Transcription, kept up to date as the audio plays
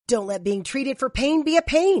Don't let being treated for pain be a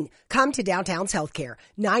pain. Come to Downtown's Healthcare,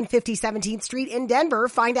 950 17th Street in Denver.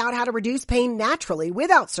 Find out how to reduce pain naturally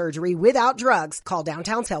without surgery, without drugs. Call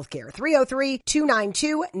Downtown's Healthcare,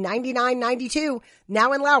 303-292-9992,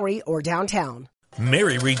 now in Lowry or downtown.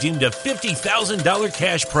 Mary redeemed a $50,000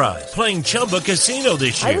 cash prize playing Chumba Casino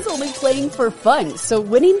this year. I was only playing for fun, so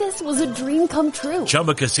winning this was a dream come true.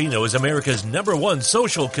 Chumba Casino is America's #1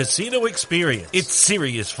 social casino experience. It's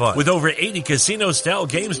serious fun. With over 80 casino-style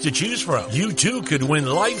games to choose from, you too could win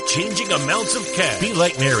life-changing amounts of cash. Be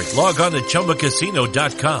like Mary. Log on to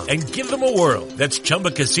ChumbaCasino.com and give them a whirl. That's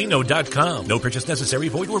ChumbaCasino.com. No purchase necessary.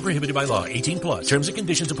 Void where prohibited by law. 18+. Terms and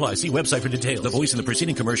conditions apply. See website for details. The voice in the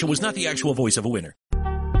preceding commercial was not the actual voice of a winner. Here,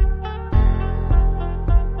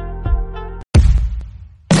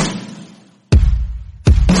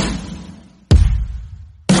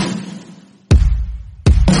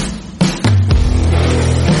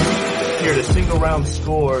 the single round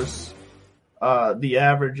scores, the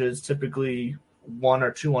average is typically 1 or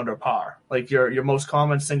 2 under par. Like your most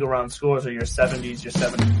common single round scores are your 70s, your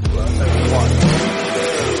 71.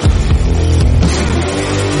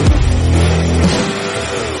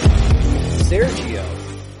 Sergio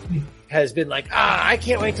has been like, I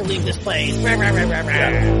can't wait to leave this place. Rah, rah, rah, rah, rah.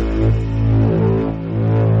 Yeah.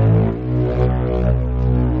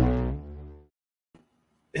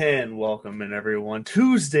 And welcome in, everyone.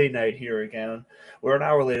 Tuesday night here again. We're an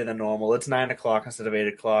hour later than normal. It's 9 o'clock instead of 8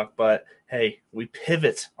 o'clock. But, hey, we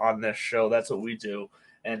pivot on this show. That's what we do.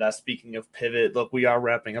 And speaking of pivot, look, we are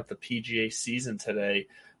wrapping up the PGA season today.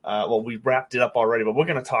 Well, we wrapped it up already, but we're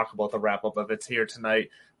going to talk about the wrap-up of it here tonight.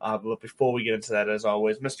 But before we get into that, as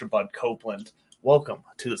always, Mr. Bud Copeland, welcome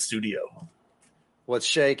to the studio. What's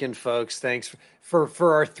shaking, folks? Thanks for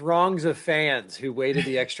our throngs of fans who waited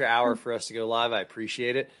the extra hour for us to go live. I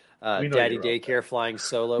appreciate it. Daddy daycare flying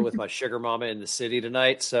solo with my sugar mama in the city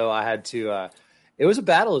tonight. So I had to it was a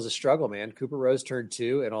battle. It was a struggle, man. Cooper Rose turned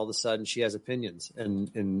 2, and all of a sudden she has opinions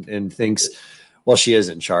and thinks, well, she is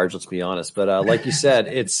in charge, let's be honest. But like you said,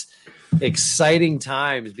 it's exciting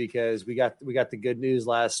times because we got the good news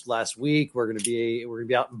last week. We're gonna be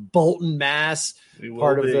out in Bolton, Mass.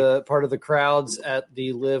 Part of the crowds at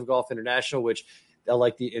the Live Golf International, which I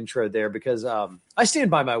like the intro there because I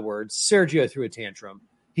stand by my words. Sergio threw a tantrum.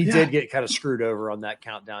 He did get kind of screwed over on that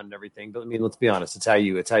countdown and everything. But I mean, let's be honest. It's how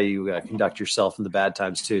you conduct yourself in the bad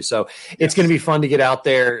times too. So it's going to be fun to get out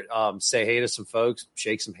there, say hey to some folks,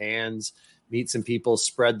 shake some hands, meet some people,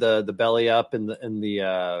 spread the belly up in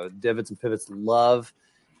the divots and pivots love,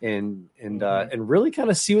 and really kind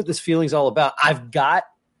of see what this feeling's all about.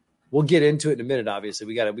 We'll get into it in a minute. Obviously,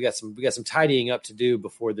 we got some tidying up to do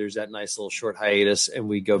before there's that nice little short hiatus, and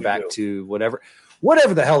we go back to whatever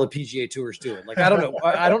the hell the PGA Tour is doing. Like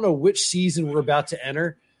I don't know which season we're about to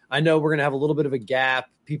enter. I know we're gonna have a little bit of a gap.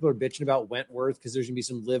 People are bitching about Wentworth because there's gonna be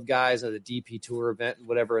some live guys at the DP Tour event and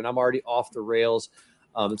whatever, and I'm already off the rails.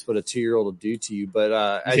 It's what a 2-year-old will do to you. But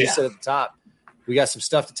as you said at the top, we got some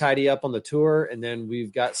stuff to tidy up on the tour, and then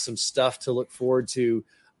we've got some stuff to look forward to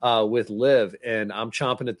with Live. And I'm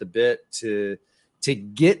chomping at the bit to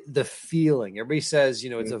get the feeling. Everybody says,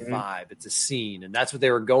 it's a vibe, it's a scene, and that's what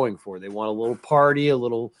they were going for. They want a little party, a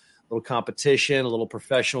little competition, a little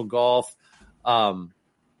professional golf, and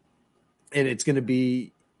it's going to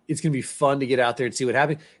be fun to get out there and see what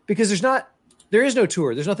happens because there is no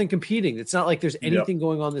tour. There's nothing competing. It's not like there's anything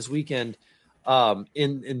going on this weekend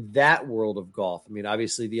in that world of golf. I mean,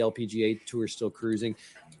 obviously the LPGA Tour is still cruising.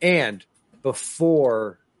 And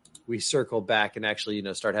before we circle back and actually,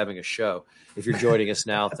 start having a show, if you're joining us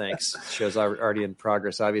now, thanks. The show's already in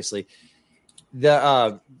progress, obviously.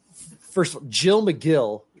 First of all, Jill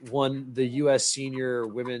McGill won the U.S. Senior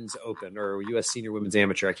Women's Open or U.S. Senior Women's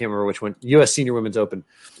Amateur. I can't remember which one. U.S. Senior Women's Open.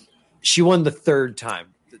 She won the 3rd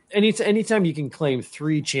time. Anytime you can claim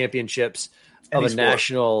 3 championships of a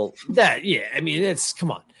national, it's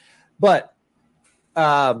come on. But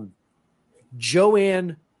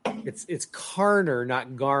Joanne, it's Carner,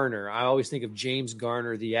 not Garner. I always think of James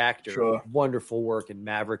Garner, the actor. Sure. Wonderful work in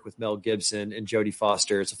Maverick with Mel Gibson and Jodie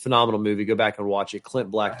Foster. It's a phenomenal movie. Go back and watch it.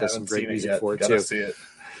 Clint Black does some great music for it too. See it.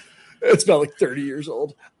 It's about like 30 years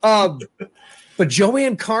old. But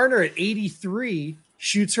Joanne Carner at 83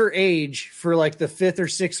 shoots her age for like the 5th or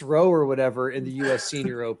 6th row or whatever in the U.S.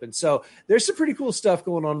 Senior Open. So there's some pretty cool stuff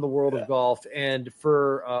going on in the world of golf. And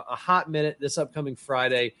for a hot minute this upcoming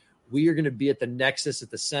Friday, we are going to be at the Nexus at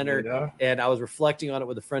the center. Yeah. And I was reflecting on it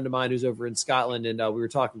with a friend of mine who's over in Scotland, and we were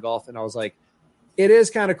talking golf, and I was like, it is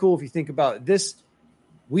kind of cool if you think about this.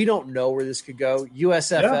 We don't know where this could go.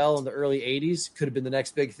 USFL in the early 80s could have been the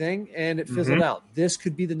next big thing, and it fizzled out. This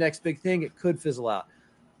could be the next big thing. It could fizzle out.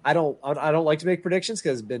 I don't like to make predictions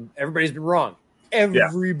because everybody's been wrong.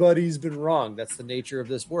 Everybody's been wrong. That's the nature of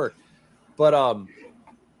this work. But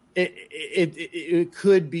it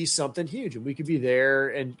could be something huge, and we could be there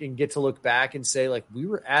and get to look back and say, like, we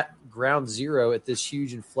were at ground zero at this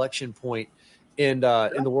huge inflection point in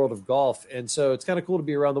the world of golf. And so it's kind of cool to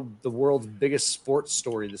be around the world's biggest sports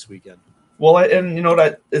story this weekend. Well, and you know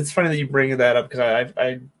that it's funny that you bring that up, because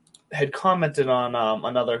I had commented on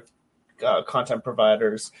another content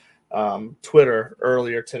provider's Twitter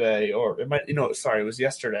earlier today, or it might, it was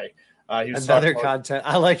yesterday. He was another content.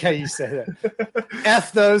 I like how you say that.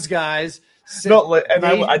 F those guys. I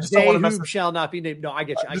just don't want to mess. Shall not be named. No, I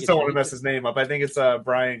get you. I just don't want to mess his name up. I think it's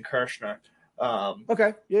Brian Kirshner.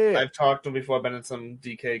 Okay. Yeah. I've talked to him before. I've been in some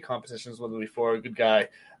DK competitions with him before. A good guy.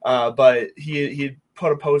 But he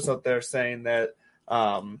put a post out there saying that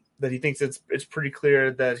he thinks it's pretty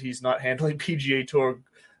clear that he's not handling PGA Tour,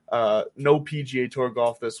 no PGA Tour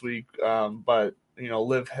golf this week. But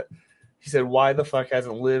Liv. He said, "Why the fuck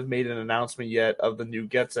hasn't Liv made an announcement yet of the new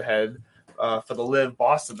gets ahead for the Liv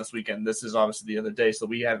Boston this weekend?" This is obviously the other day, so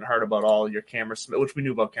we hadn't heard about all your Cameron Smith, which we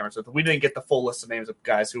knew about Cameron Smith. We didn't get the full list of names of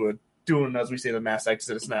guys who are doing, as we say, the mass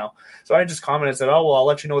exodus now. So I just commented and said, "Oh well, I'll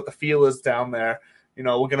let you know what the feel is down there.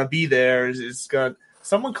 We're gonna be there." It's gonna.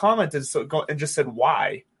 Someone commented and just said,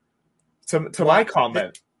 "Why?" To my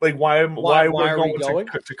comment, like why we're going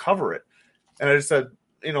to cover it, and I just said,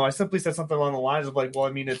 I simply said something along the lines of like, well,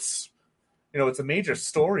 I mean, it's a major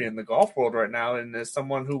story in the golf world right now. And as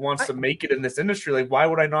someone who wants to make it in this industry, like, why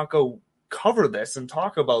would I not go cover this and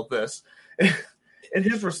talk about this? And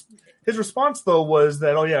his response, though, was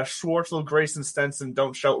that, oh, yeah, Schwartzell, Grayson, Stenson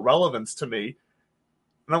don't shout relevance to me.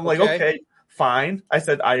 And I'm like, okay, fine. I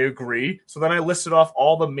said, I agree. So then I listed off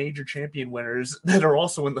all the major champion winners that are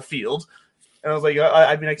also in the field. And I was like,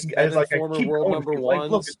 I keep world going. Number Like,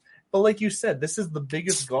 look, ones. but like you said, this is the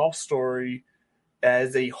biggest golf story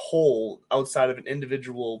as a whole outside of an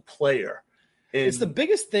individual player. It's the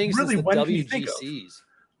biggest thing really since the WGCs.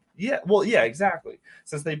 Yeah, exactly.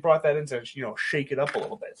 Since they brought that in to, shake it up a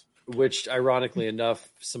little bit. Which, ironically enough,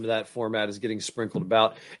 some of that format is getting sprinkled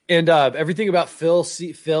about. And everything about Phil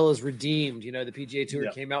is redeemed. The PGA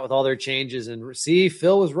Tour came out with all their changes. And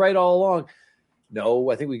Phil was right all along.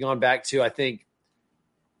 No, I think we've gone back to,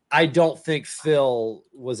 I don't think Phil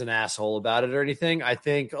was an asshole about it or anything. I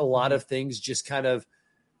think a lot of things just kind of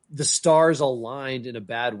the stars aligned in a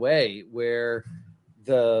bad way where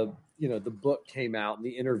the book came out and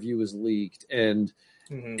the interview was leaked and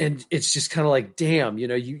it's just kind of like, damn,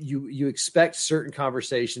 you expect certain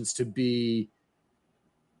conversations to be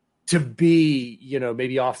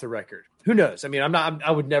maybe off the record. Who knows? I mean,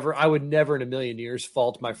 I would never in a million years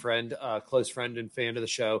fault my friend, close friend and fan of the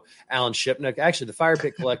show, Alan Shipnuck. Actually, the Fire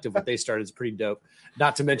Pit Collective, what they started is pretty dope.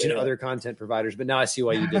 Not to mention other content providers, but now I see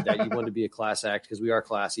why you did that. You wanted to be a class act because we are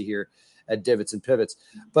classy here at Divots and Pivots.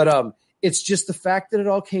 But it's just the fact that it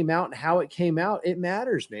all came out and how it came out. It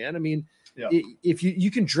matters, man. I mean, if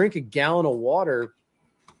you can drink a gallon of water,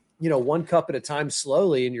 one cup at a time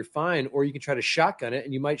slowly and you're fine, or you can try to shotgun it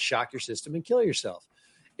and you might shock your system and kill yourself.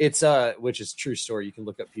 It's which is a true story. You can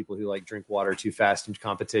look up people who drink water too fast in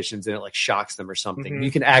competitions and it shocks them or something. Mm-hmm. You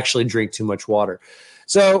can actually drink too much water.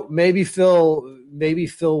 So maybe Phil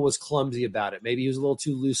was clumsy about it. Maybe he was a little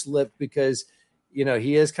too loose-lipped because,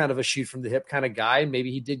 he is kind of a shoot from the hip kind of guy. And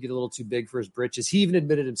maybe he did get a little too big for his britches. He even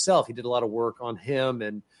admitted himself. He did a lot of work on him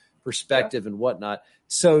and perspective and whatnot.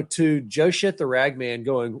 So to Joe Shit the Ragman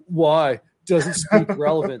going, why doesn't speak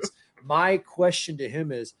relevance? My question to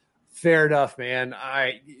him is, fair enough, man.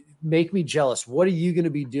 Make me jealous. What are you going to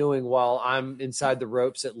be doing while I'm inside the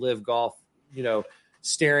ropes at Live Golf,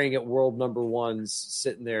 staring at world number ones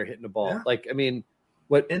sitting there hitting the ball? Yeah.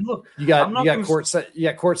 What? And look, you got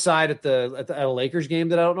courtside at a Lakers game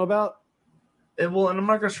that I don't know about. And I'm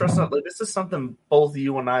not going to stress out. This is something both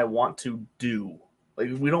you and I want to do.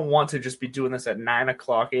 We don't want to just be doing this at 9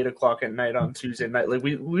 o'clock, 8 o'clock at night on Tuesday night.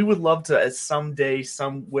 We would love to, someday,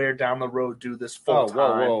 somewhere down the road, do this full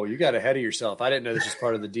time. Whoa! You got ahead of yourself. I didn't know this was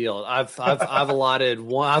part of the deal. I've allotted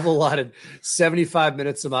 75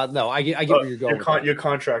 minutes of my. No, I get where you're going. Your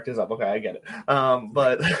contract is up. Okay, I get it.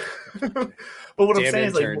 But but what I'm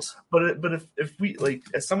saying is but if we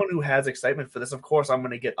as someone who has excitement for this, of course I'm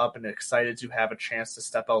going to get up and excited to have a chance to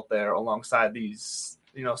step out there alongside these.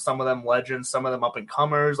 Some of them legends, some of them up and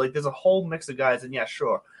comers. There's a whole mix of guys. And yeah,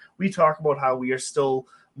 sure, we talk about how we are still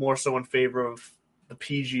more so in favor of the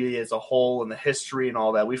PGA as a whole and the history and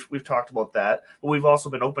all that. We've talked about that, but we've also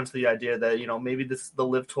been open to the idea that maybe the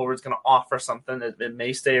Live Tour is going to offer something that it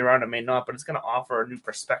may stay around, it may not, but it's going to offer a new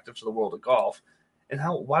perspective to the world of golf. And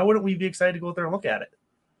why wouldn't we be excited to go out there and look at it?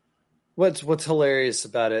 What's hilarious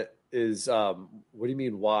about it is, what do you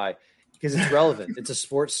mean why? Because it's relevant. It's a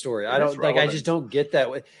sports story. I just don't get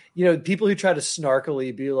that way. People who try to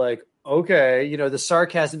snarkily be like, okay, the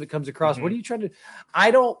sarcasm that comes across. What are you trying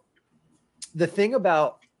to? The thing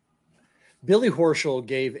about Billy Horschel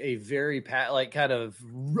gave a very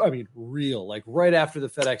real, like right after the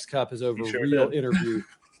FedEx Cup is over, interview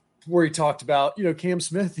where he talked about, Cam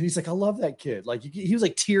Smith. And he's like, I love that kid. Like he was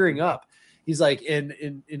like tearing up. He's like, and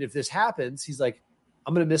if this happens, he's like,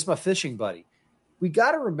 I'm going to miss my fishing buddy. We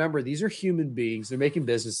got to remember, these are human beings. They're making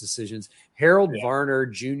business decisions. Harold Varner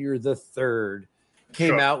Jr. III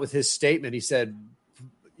came out with his statement. He said,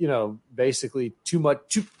 basically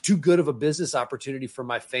too good of a business opportunity for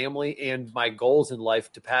my family and my goals in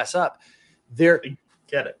life to pass up.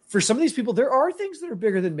 Get it. For some of these people, there are things that are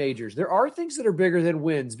bigger than majors. There are things that are bigger than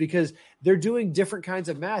wins because they're doing different kinds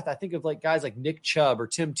of math. I think of like guys like Nick Chubb or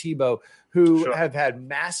Tim Tebow who have had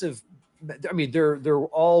massive. I mean, they're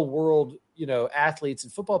all world, athletes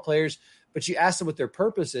and football players. But you ask them what their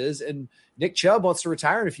purpose is, and Nick Chubb wants to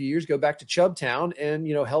retire in a few years, go back to Chubbtown and,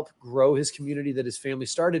 help grow his community that his family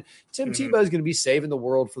started. Tim Tebow is going to be saving the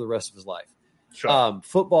world for the rest of his life. Sure.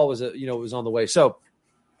 Football was on the way. So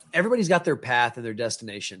everybody's got their path and their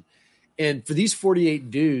destination. And for these 48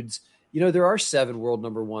 dudes, there are 7 world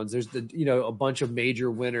number ones. There's a bunch of major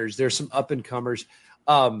winners. There's some up and comers.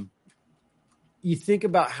 You think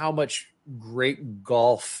about how much great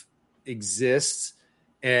golf exists,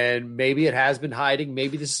 and maybe it has been hiding.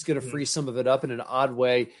 Maybe this is going to free some of it up in an odd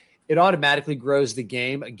way. It automatically grows the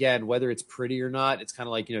game. Again, whether it's pretty or not, it's kind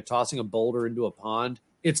of like, tossing a boulder into a pond.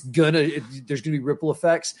 There's going to be ripple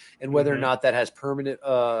effects, and whether or not that has permanent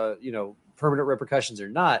repercussions or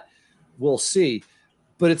not, we'll see.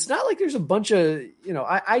 But it's not like there's a bunch of,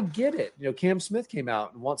 I get it. Cam Smith came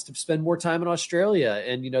out and wants to spend more time in Australia,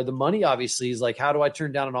 and, the money obviously is like, how do I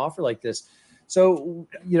turn down an offer like this? So,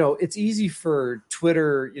 it's easy for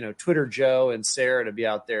Twitter Joe and Sarah to be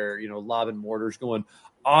out there, lobbing mortars going,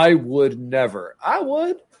 I would never. I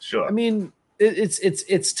would. Sure. I mean,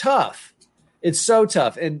 it's tough. It's so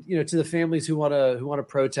tough. And, to the families who want to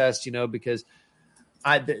protest, because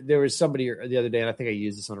there was somebody the other day, and I think I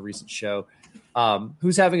used this on a recent show,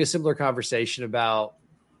 who's having a similar conversation about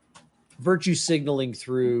virtue signaling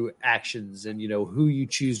through actions and, who you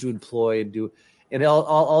choose to employ and do. And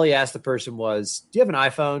all he asked the person was, do you have an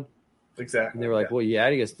iPhone? Exactly. And they were like, well, yeah.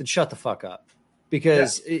 And he goes, then shut the fuck up.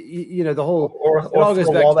 Because, the whole – Or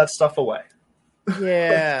throw all that stuff away.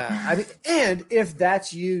 Yeah. I mean, and if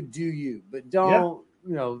that's you, do you. But don't,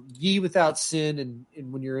 ye without sin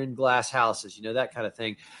and when you're in glass houses, that kind of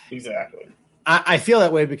thing. Exactly. I feel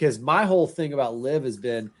that way because my whole thing about LIV has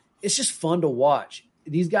been it's just fun to watch.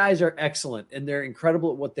 These guys are excellent, and they're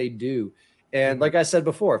incredible at what they do. And like I said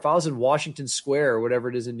before, if I was in Washington Square or whatever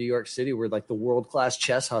it is in New York City where like the world-class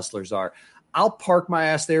chess hustlers are, I'll park my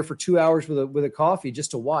ass there for 2 hours with a coffee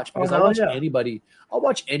just to watch because I'll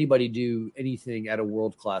watch anybody do anything at a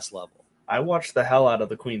world-class level. I watched the hell out of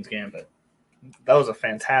the Queen's Gambit. That was a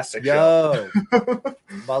fantastic show.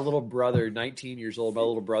 My little brother, 19 years old, my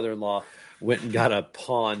little brother-in-law went and got a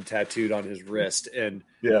pawn tattooed on his wrist. And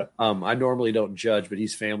I normally don't judge, but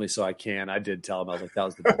he's family, so I can. I did tell him, I was like, that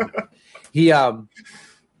was the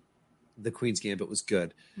the Queen's Gambit was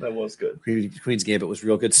good. That was good. Queen's Gambit was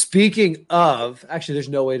real good. Speaking of, actually, there's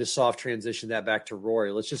no way to soft transition that back to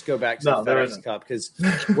Rory. Let's just go back to the FedEx Cup because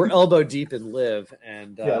we're elbow deep in LIV.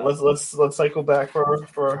 And let's cycle back for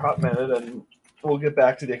a hot minute, and we'll get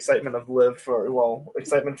back to the excitement of LIV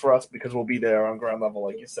excitement for us because we'll be there on ground level,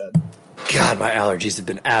 like you said. God, my allergies have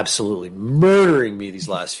been absolutely murdering me these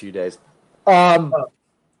last few days.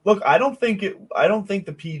 Look, I don't think the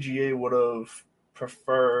PGA would have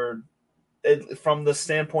preferred it from the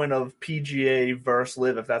standpoint of PGA versus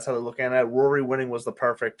LIV. If that's how they're looking at it, Rory winning was the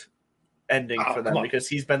perfect ending for them because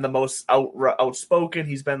he's been the most outspoken.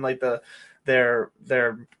 He's been like their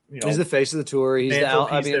he's the face of the tour. He's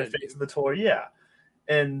their face of the tour. Yeah,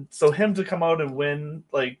 and so him to come out and win,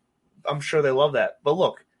 like I'm sure they love that. But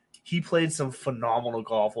look, he played some phenomenal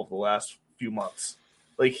golf over the last few months.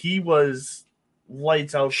 Like he was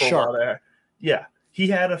lights out for a while there. Yeah. He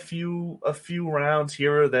had a few rounds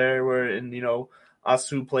here or there where, us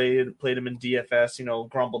who played him in DFS,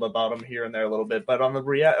 grumbled about him here and there a little bit. But on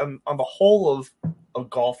the whole of a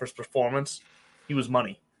golfer's performance, he was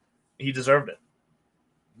money. He deserved it.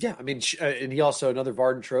 Yeah, I mean, and he also another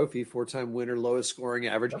Varden Trophy, 4-time winner, lowest scoring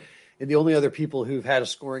average. Yep. And the only other people who've had a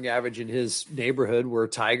scoring average in his neighborhood were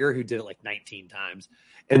Tiger, who did it like 19 times,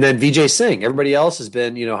 and then Vijay Singh. Everybody else has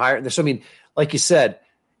been, higher. So I mean, like you said.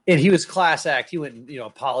 And he was class act. He went and,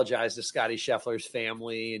 apologized to Scotty Scheffler's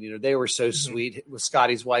family. And, they were so sweet. With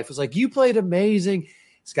Scotty's wife was like, you played amazing.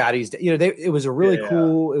 Scotty's, it was a really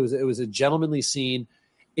cool, it was a gentlemanly scene.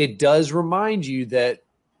 It does remind you that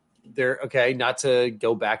not to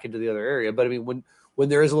go back into the other area, but I mean, when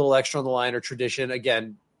there is a little extra on the line or tradition,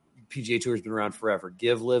 again, PGA Tour has been around forever.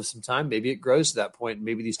 Give Liv some time. Maybe it grows to that point. And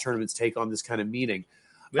maybe these tournaments take on this kind of meaning.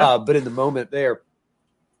 Yeah. But in the moment there,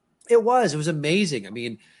 it was amazing. I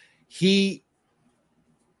mean,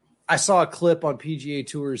 I saw a clip on PGA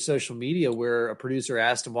Tour's social media where a producer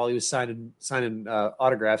asked him while he was signing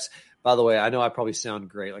autographs. By the way, I know I probably sound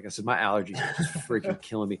great. Like I said, my allergies are just freaking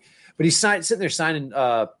killing me. But he's sitting there signing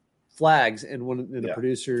flags, and the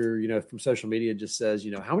producer, from social media just says,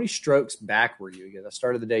 how many strokes back were you? He goes, I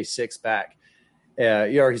started the day 6 back.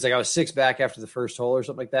 He's like, I was 6 back after the first hole or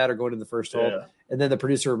something like that, or going to the first hole. And then the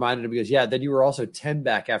producer reminded him, he goes, then you were also 10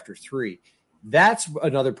 back after 3. That's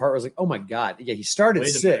another part where I was like, oh my God. Yeah, he started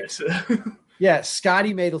 6. Yeah,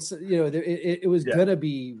 Scotty made, it was going to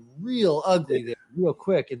be real ugly there, real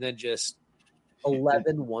quick. And then just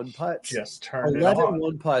 11 one putts. Just turned 11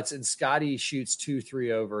 one putts, and Scotty shoots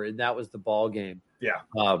 2-3 over, and that was the ball game. Yeah.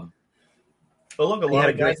 But look, a lot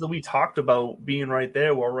of guys that we talked about being right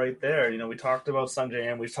there were right there. We talked about Sanjay,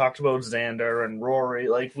 and we talked about Xander and Rory.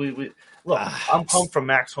 Like we look, I'm pumped for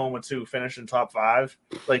Max Homa too, finishing top 5.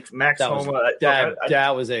 Like Max Homa,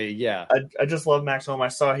 I just love Max Homa. I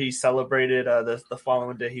saw he celebrated the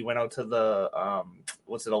following day. He went out to the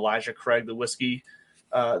Elijah Craig, the whiskey,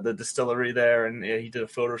 the distillery there, and he did a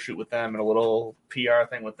photo shoot with them and a little PR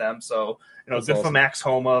thing with them. So that's good awesome. For Max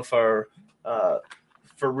Homa for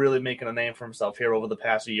really making a name for himself here over the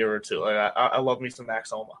past year or two. Like, I love me some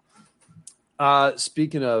Max Homa.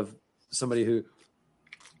 Speaking of somebody who,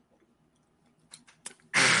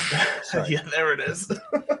 yeah, there it is.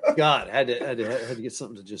 God, had to get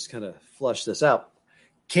something to just kind of flush this out.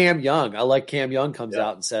 Cam Young, I like Cam Young comes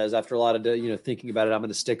out and says, after a lot of thinking about it, I'm going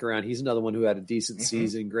to stick around. He's another one who had a decent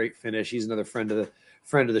season, great finish. He's another friend of the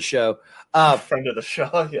show. Friend of the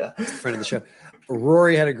show, yeah. Friend of the show.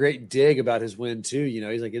 Rory had a great dig about his win too.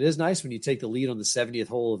 He's like, it is nice when you take the lead on the 70th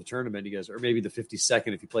hole of the tournament. He goes, or maybe the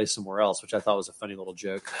 52nd if you play somewhere else, which I thought was a funny little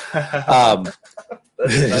joke.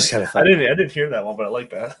 That's kind of funny. I didn't hear that one, but I like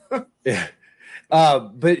that. Yeah.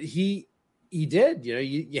 But he did.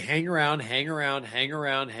 You hang around, and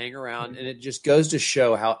it just goes to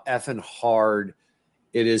show how effing hard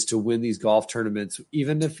it is to win these golf tournaments.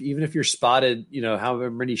 Even if you're spotted,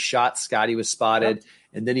 however many shots Scotty was spotted,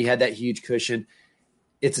 and then he had that huge cushion.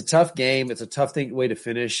 It's a tough game. It's a tough way to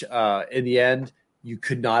finish. In the end, you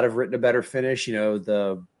could not have written a better finish.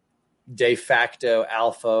 The de facto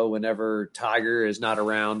alpha whenever Tiger is not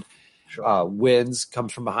around. Sure. Wins,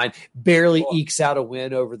 comes from behind, barely ekes out a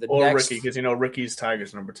win over the next. Ricky, because Ricky's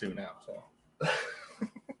Tiger's number 2 now. So, oh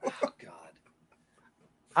God,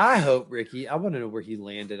 I hope Ricky. I want to know where he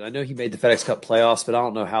landed. I know he made the FedEx Cup playoffs, but I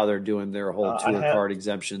don't know how they're doing their whole tour card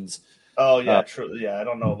exemptions. Oh yeah, true. Yeah, I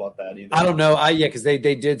don't know about that either. I don't know. Because they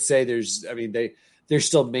did say they're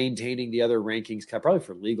still maintaining the other rankings, probably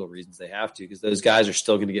for legal reasons. They have to, because those guys are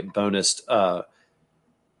still going to get bonused.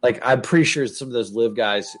 I'm pretty sure some of those live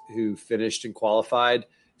guys who finished and qualified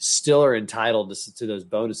still are entitled to those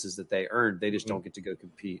bonuses that they earned. They just don't get to go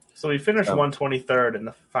compete. So he finished 123rd in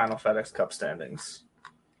the final FedEx Cup standings.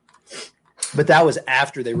 But that was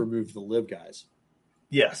after they removed the live guys.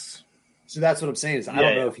 Yes. So that's what I'm saying. I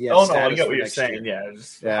don't know if he has. Oh no, I get what you're saying. Year.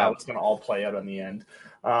 Yeah, how it's going to all play out in the end.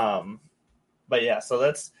 But yeah, so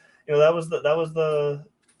that's that was the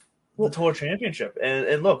tour championship,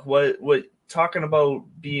 and look what talking about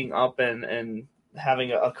being up and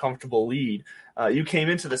having a comfortable lead. You came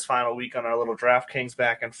into this final week on our little DraftKings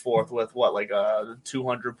back and forth with a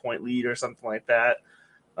 200-point lead or something like that.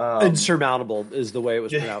 Insurmountable is the way it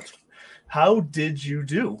was pronounced. How did you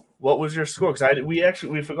do? What was your score? Because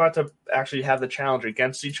we forgot to actually have the challenge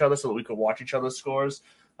against each other so that we could watch each other's scores.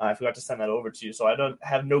 I forgot to send that over to you, so I don't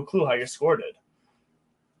have no clue how your score did.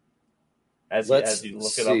 As you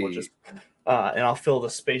look it up, we'll just and I'll fill the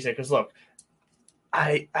space here. Because look,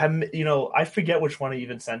 I forget which one I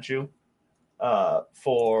even sent you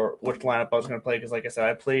for which lineup I was going to play. Because like I said,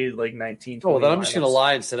 I played 19. Oh, well, then I'm just going to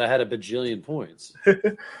lie and said I had a bajillion points.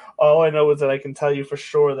 All I know is that I can tell you for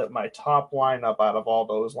sure that my top lineup out of all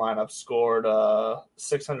those lineups scored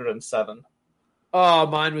 607. Oh,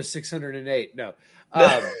 mine was 608. No,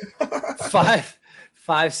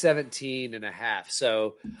 517 and a half.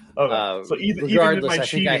 So, okay. So even with my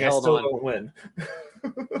cheating, I still don't win.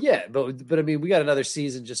 Yeah, but I mean, we got another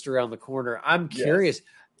season just around the corner. I'm curious.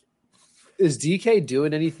 Is DK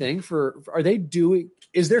doing anything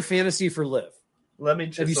is there fantasy for Liv? Let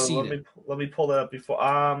me Have you seen it? Let me pull that up before.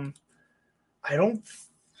 I don't.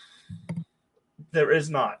 There is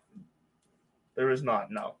not. There is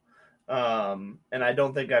not. No. And I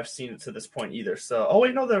don't think I've seen it to this point either. So, oh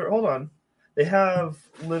wait, no, hold on. They have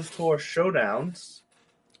Live Tour Showdowns.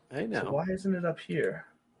 I know. So why isn't it up here?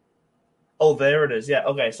 Oh, there it is. Yeah.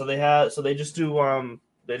 Okay. So they just do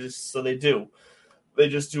They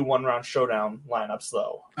just do 1 round showdown lineups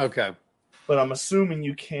though. Okay. But I'm assuming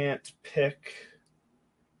you can't pick.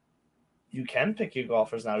 You can pick your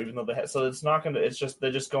golfers now, even though they have. So it's not going to. It's just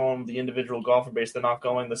they're just going the individual golfer base. They're not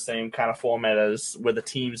going the same kind of format as where the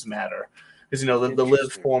teams matter, because the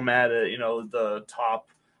live format. The top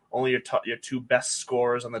only your 2 best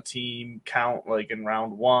scorers on the team count like in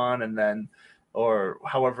round 1, and then or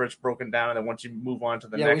however it's broken down, and then once you move on to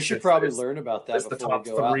the next. Yeah, we should probably learn about that. It's the top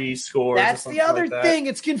 3 scores. That's the other thing.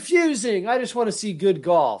 It's confusing. I just want to see good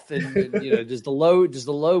golf, and does the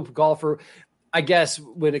low golfer. I guess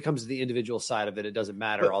when it comes to the individual side of it, it doesn't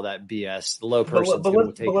matter all that BS. The low person's going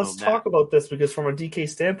to take home. But let's talk about this, because from a DK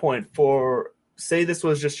standpoint, say this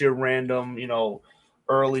was just your random,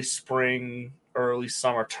 early spring, early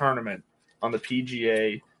summer tournament on the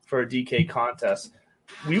PGA for a DK contest,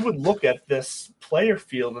 we would look at this player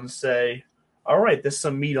field and say, all right, there's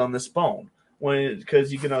some meat on this bone.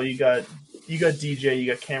 Because you got DJ, you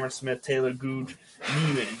got Cameron Smith, Taylor Gooch,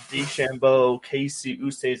 Neiman, DeChambeau, Casey,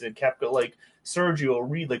 Oosthuizen, Koepka, like Sergio,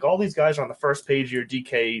 Reed, like all these guys are on the first page of your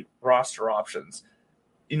DK roster options.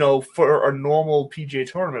 For a normal PGA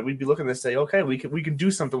tournament, we'd be looking to say, okay, we can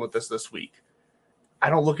do something with this week.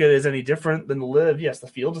 I don't look at it as any different than the live. Yes, the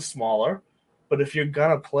field is smaller, but if you're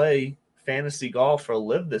gonna play fantasy golf for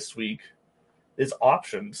live this week, there's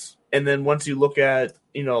options. And then once you look at,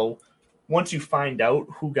 once you find out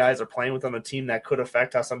who guys are playing with on the team, that could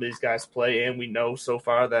affect how some of these guys play. And we know so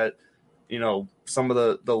far that, some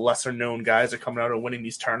of the lesser known guys are coming out and winning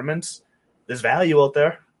these tournaments. There's value out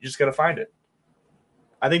there. You just got to find it.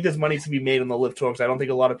 I think there's money to be made on the Live Tour, because I don't think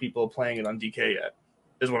a lot of people are playing it on DK yet,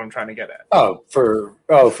 is what I'm trying to get at. For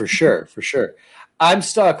sure. For sure. I'm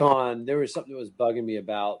stuck on, there was something that was bugging me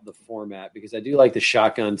about the format, because I do like the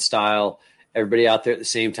shotgun style, everybody out there at the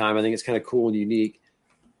same time. I think it's kind of cool and unique.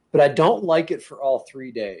 But I don't like it for all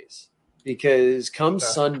 3 days, because come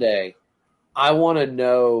Sunday, I want to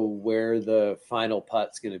know where the final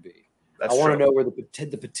putt's going to be. I want to know where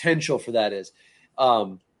the potential for that is.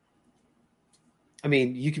 You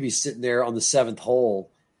could be sitting there on the 7th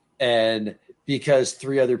hole, and because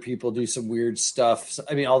 3 other people do some weird stuff,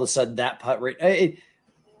 all of a sudden that putt rate.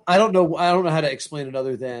 I don't know how to explain it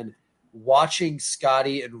other than watching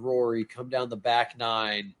Scotty and Rory come down the back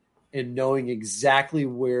 9 and knowing exactly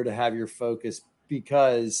where to have your focus,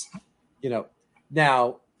 because,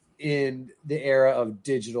 now in the era of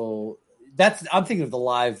digital, I'm thinking of the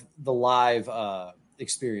live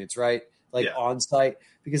experience, right? On site,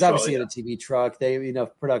 because obviously in a TV truck, they have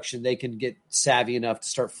enough production. They can get savvy enough to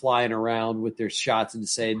start flying around with their shots and to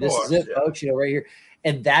say, this is it, folks, right here.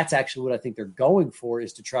 And that's actually what I think they're going for,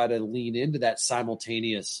 is to try to lean into that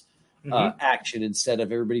simultaneous action instead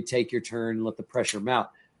of everybody take your turn and let the pressure mount.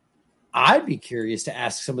 I'd be curious to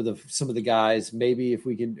ask some of the guys, maybe if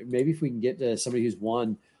we can get to somebody who's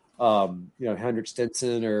won, Hendrik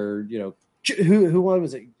Stenson, or who won,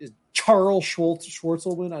 was it? Charles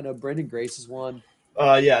Schwartzel win? I know Brendan Grace has won.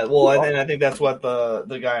 And I think that's what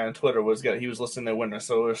the guy on Twitter was getting. He was listing their winners.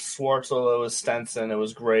 So it was Schwartzel, it was Stenson, it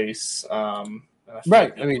was Grace.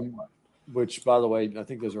 Right. Which, by the way, I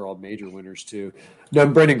think those are all major winners too. No,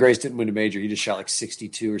 Brendan Grace didn't win a major. He just shot like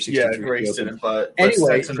 62 or 63. Yeah, Grace didn't, but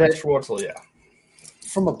anyway, Stenson and Schwartzel, yeah.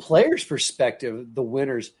 From a player's perspective, the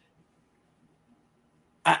winners.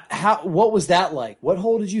 What was that like? What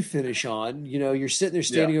hole did you finish on? You're sitting there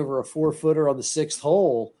standing over a 4-footer on the 6th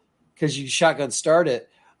hole because you shotgun start it.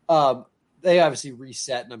 They obviously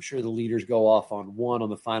reset, and I'm sure the leaders go off on 1 on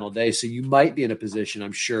the final day. So you might be in a position,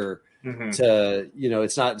 I'm sure, to,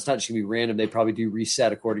 it's not just gonna be random. They probably do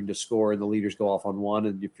reset according to score, and the leaders go off on 1.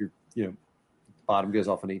 And if you're, bottom goes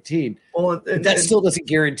off on 18. Well, that still doesn't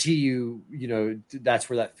guarantee you, that's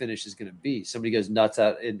where that finish is going to be. Somebody goes nuts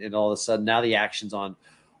out, and all of a sudden now the action's on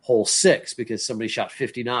hole 6 because somebody shot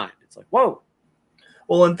 59. It's like, whoa.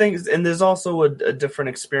 Well, and there's also a different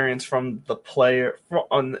experience from the player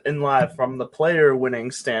from the player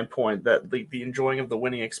winning standpoint, that the enjoying of the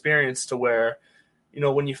winning experience, to where,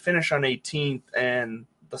 when you finish on 18th and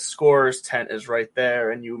the scorer's tent is right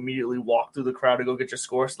there, and you immediately walk through the crowd to go get your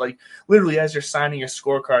scores. Like literally, as you're signing your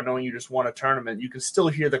scorecard, knowing you just won a tournament, you can still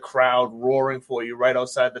hear the crowd roaring for you right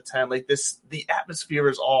outside the tent. Like the atmosphere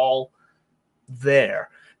is all there.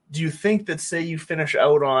 do you think that, say you finish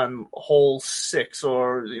out on hole 6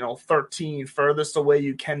 or 13, furthest away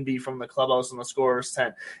you can be from the clubhouse and the scorer's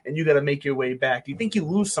tent, and you got to make your way back? Do you think you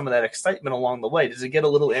lose some of that excitement along the way? Does it get a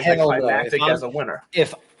little anticlimactic as a winner?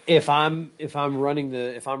 If I'm running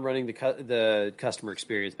the customer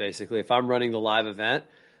experience, basically, if I'm running the live event,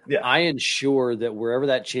 I ensure that wherever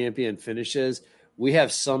that champion finishes, we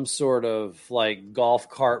have some sort of like golf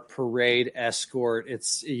cart parade escort.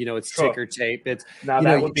 It's ticker tape. It's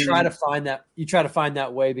try to find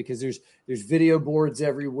that way, because there's video boards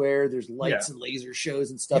everywhere. There's lights and laser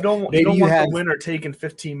shows and stuff. You don't want the winner taking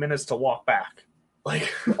 15 minutes to walk back.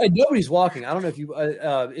 Like nobody's walking. I don't know if you.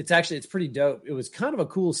 It's pretty dope. It was kind of a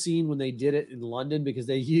cool scene when they did it in London, because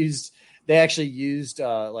they actually used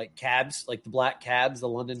like cabs, like the black cabs, the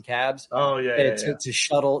London cabs. Oh yeah, to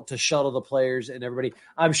shuttle the players and everybody.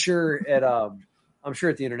 I'm sure at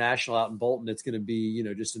the International out in Bolton, it's going to be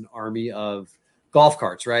just an army of golf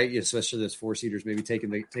carts, right? Especially those 4-seaters, maybe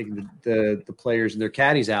taking the players and their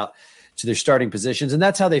caddies out to their starting positions, and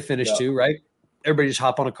that's how they finish too, right? Everybody just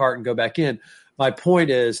hop on a cart and go back in. My point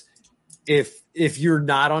is, if you're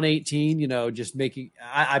not on 18, just making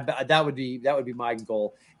that would be my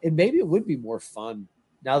goal. And maybe it would be more fun.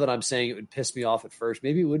 Now that I'm saying it would piss me off at first,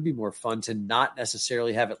 maybe it would be more fun to not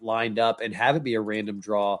necessarily have it lined up and have it be a random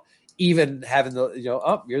draw, even having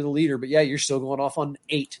you're the leader, but you're still going off on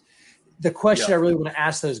 8. The question I really want to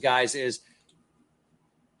ask those guys is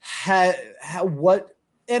what,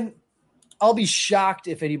 and I'll be shocked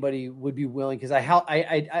if anybody would be willing, because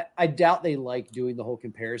I doubt they like doing the whole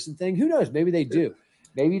comparison thing. Who knows? Maybe they do.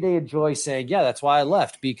 Maybe they enjoy saying, that's why I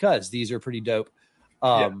left, because these are pretty dope.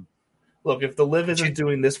 Look, if the live isn't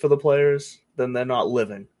doing this for the players, then they're not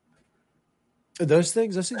living. Those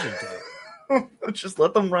things are dope. Just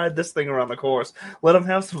let them ride this thing around the course. Let them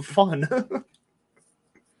have some fun.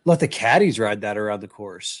 Let the caddies ride that around the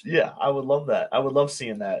course. Yeah, I would love that. I would love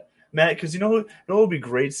seeing that. Matt, because what would be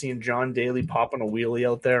great, seeing John Daly popping a wheelie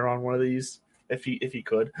out there on one of these, if he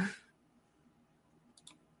could.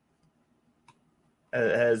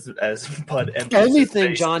 As Bud empties only his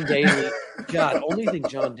thing face. John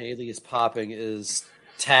Daly is popping is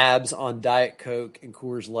tabs on Diet Coke and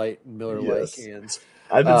Coors Light and Miller Lite cans.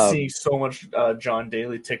 I've been seeing so much John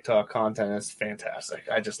Daly TikTok content. It's fantastic.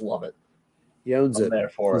 I just love it. He owns it. There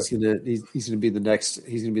for he's gonna be the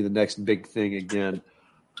next big thing again.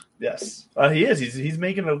 Yes, he is. He's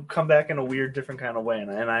making a comeback in a weird, different kind of way,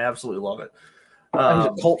 and I absolutely love it.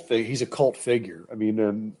 He's a cult figure. I mean,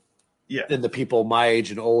 and the people my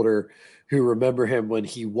age and older who remember him when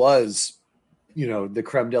he was, the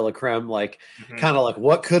creme de la creme, like kind of like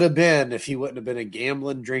what could have been if he wouldn't have been a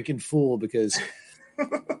gambling, drinking fool. Because,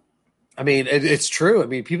 I mean, it's true. I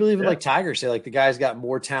mean, people even like Tiger say like the guy's got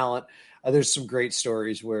more talent. There's some great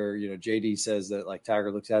stories where, JD says that like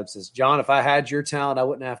Tiger looks at him and says, John, if I had your talent, I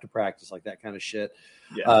wouldn't have to practice, like that kind of shit.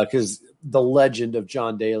 Because the legend of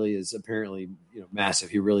John Daly is apparently,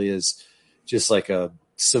 massive. He really is just like a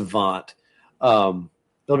savant. It'll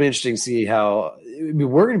be interesting to see how,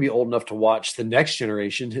 we're going to be old enough to watch the next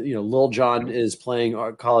generation. Lil John is playing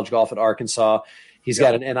college golf at Arkansas. He's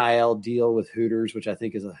got an NIL deal with Hooters, which I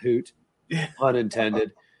think is a hoot,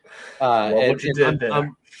 unintended. What you did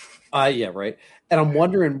there. Right. And I'm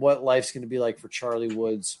wondering what life's going to be like for Charlie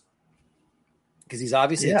Woods, because he's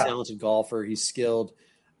obviously a talented golfer. He's skilled,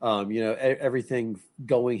 everything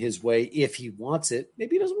going his way. If he wants it,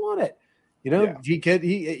 maybe he doesn't want it.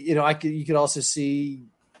 You could also see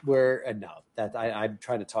where, and no, that I'm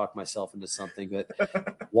trying to talk myself into something, but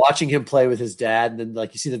watching him play with his dad, and then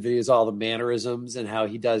like you see the videos, all the mannerisms and how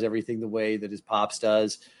he does everything the way that his pops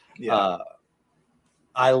does. Yeah.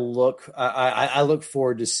 I look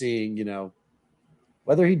forward to seeing,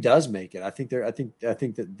 whether he does make it. I think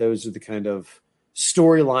that those are the kind of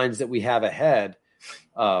storylines that we have ahead.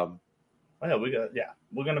 We're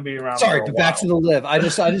going to be around. Sorry, but back to the live. I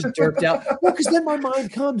just derped out. Well, because then my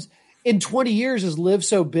mind comes in 20 years is live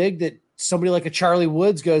so big that somebody like a Charlie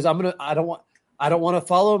Woods goes, I don't want to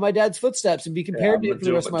follow in my dad's footsteps and be compared to it for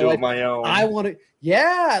the rest of my life. My own. I want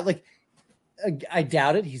to, like. I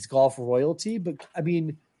doubt it. He's golf royalty, but I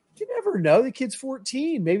mean, you never know. The kid's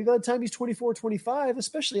 14. Maybe by the time he's 24, 25,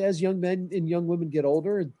 especially as young men and young women get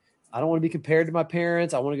older, and I don't want to be compared to my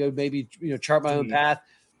parents. I want to go maybe, chart my own path.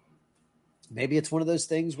 Maybe it's one of those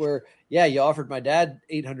things where, you offered my dad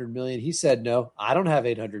 $800 million. He said, no, I don't have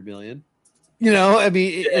 $800 million. I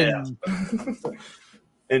mean,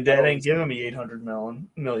 and dad ain't giving me $800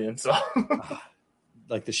 million. So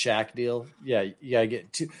like the Shaq deal. Yeah. You gotta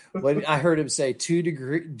get what I heard him say, 2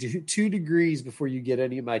 degrees before you get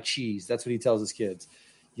any of my cheese. That's what he tells his kids.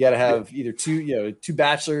 You got to have either two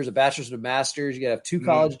bachelors, a bachelor's and a master's. You got to have 2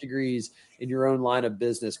 college degrees in your own line of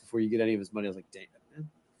business before you get any of his money. I was like, damn, man.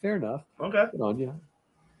 Fair enough. Okay. Good on you.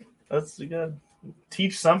 That's good.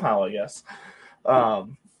 Teach somehow, I guess.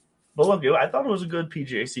 But look, I thought it was a good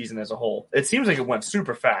PGA season as a whole. It seems like it went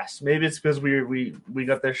super fast. Maybe it's because we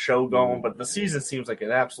got this show going, but the season seems like it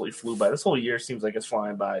absolutely flew by. This whole year seems like it's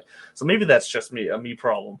flying by. So maybe that's just a me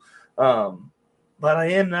problem. But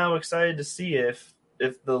I am now excited to see if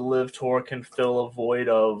the Live Tour can fill a void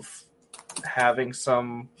of having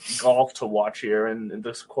some golf to watch here in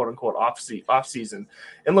this quote unquote off season.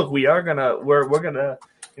 And look, we're gonna.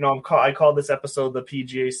 I call this episode the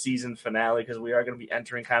PGA season finale because we are going to be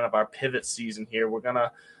entering kind of our pivot season here. We're going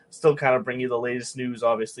to still kind of bring you the latest news,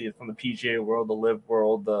 obviously, from the PGA world, the Live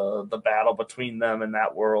world, the battle between them and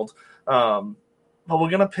that world. But we're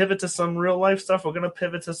going to pivot to some real life stuff. We're going to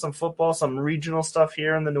pivot to some football, some regional stuff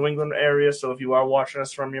here in the New England area. So if you are watching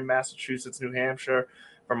us from your Massachusetts, New Hampshire,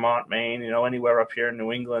 Vermont, Maine, anywhere up here in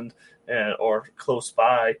New England or close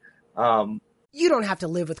by, you don't have to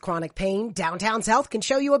live with chronic pain. Downtown's Health can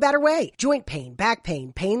show you a better way. Joint pain, back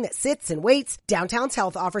pain, pain that sits and waits. Downtown's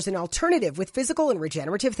Health offers an alternative with physical and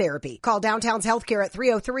regenerative therapy. Call Downtown's Healthcare at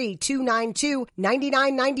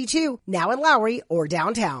 303-292-9992, now in Lowry or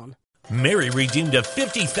downtown. Mary redeemed a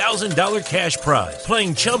 $50,000 cash prize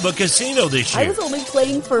playing Chumba Casino this year. I was only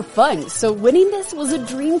playing for fun, so winning this was a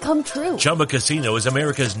dream come true. Chumba Casino is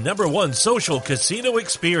America's #1 social casino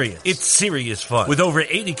experience. It's serious fun. With over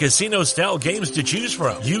 80 casino-style games to choose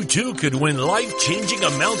from, you too could win life-changing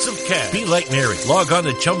amounts of cash. Be like Mary. Log on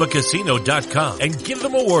to ChumbaCasino.com and give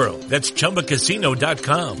them a whirl. That's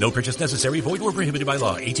ChumbaCasino.com. No purchase necessary. Void or prohibited by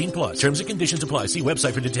law. 18+. Terms and conditions apply. See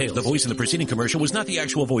website for details. The voice in the preceding commercial was not the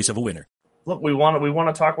actual voice of a winner. Look, we want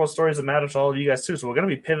to talk about stories that matter to all of you guys too. So we're going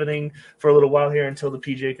to be pivoting for a little while here until the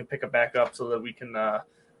PGA can pick it back up, so that we can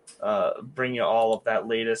bring you all of that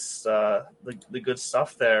latest the good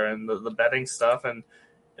stuff there and the betting stuff and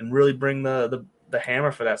really bring the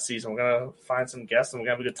hammer for that season. We're going to find some guests and we're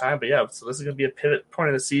going to have a good time. But yeah, so this is going to be a pivot point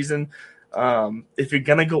of the season. If you're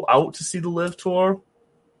going to go out to see the Live Tour,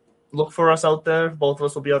 look for us out there. Both of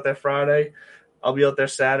us will be out there Friday. I'll be out there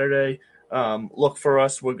Saturday. Look for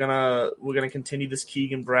us. We're gonna continue this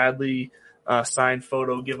Keegan Bradley signed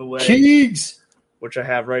photo giveaway, Keegs, which I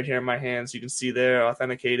have right here in my hands. You can see there,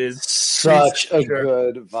 authenticated. Such a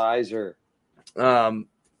good visor. And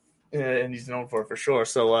he's known for it for sure.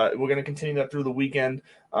 So we're gonna continue that through the weekend.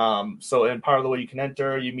 And part of the way you can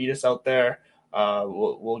enter, you meet us out there.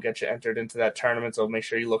 We'll get you entered into that tournament. So make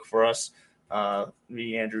sure you look for us.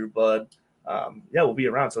 Me, Andrew, Bud. We'll be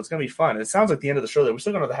around, so it's gonna be fun. It sounds like the end of the show there. We're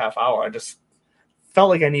still going to the half hour. I just felt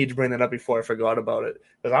like I needed to bring that up before I forgot about it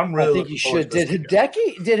because I'm really. I think you should. Did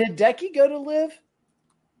Hideki go to Live?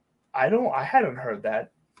 I hadn't heard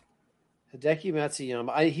that. Hideki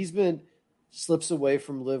Matsuyama. He's been slips away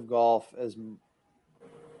from Live Golf as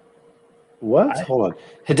what? Hold on.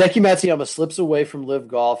 Hideki Matsuyama slips away from Live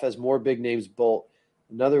Golf as more big names bolt.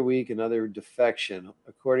 Another week, another defection.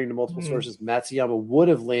 According to multiple sources, Matsuyama would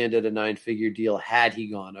have landed a 9-figure deal had he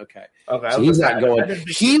gone. Okay. So he's not going.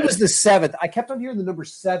 He was the 7th. I kept on hearing the number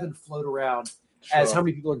 7 float around as how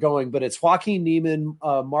many people are going, but it's Joaquin Neiman,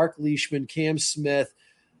 Mark Leishman, Cam Smith,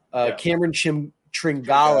 Cameron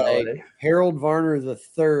Tringale, Harold Varner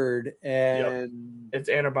III, and it's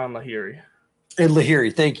Anirban Lahiri. And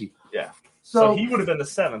Lahiri, thank you. Yeah. So he would have been the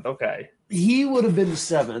 7th. Okay. He would have been the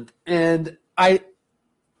 7th, and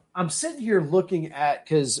I'm sitting here looking at,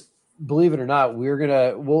 because believe it or not,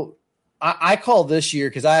 I call this year,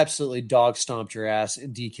 because I absolutely dog stomped your ass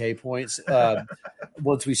in DK points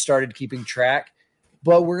once we started keeping track,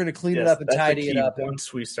 but we're going to clean it up and tidy it up.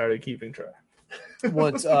 Once we started keeping track.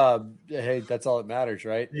 Hey, that's all that matters,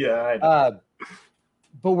 right? Yeah. I know.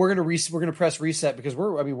 But we're going to press reset because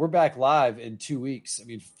we're back live in 2 weeks.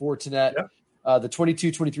 Fortinet, the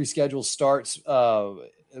 22-23 schedule starts out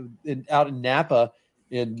in Napa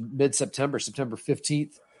in mid-September. September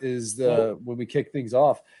 15th is when we kick things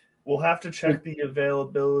off. We'll have to check the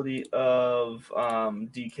availability of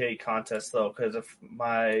DK contests, though, because if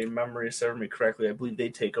my memory is serving me correctly, I believe they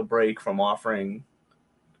take a break from offering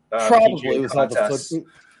probably with contests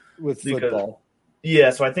with football.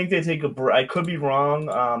 Yeah, so I think they take a break. I could be wrong.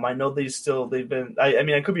 I know they've been.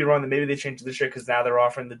 I could be wrong. That maybe they changed it this year because now they're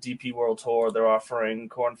offering the DP World Tour. They're offering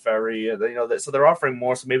Corn Ferry. So they're offering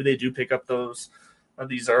more. So maybe they do pick up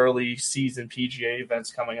these early season PGA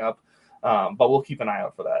events coming up. But we'll keep an eye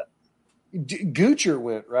out for that. Goocher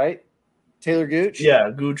went, right? Taylor Gooch?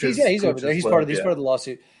 Yeah, Gooch is. He's over there. He's part of the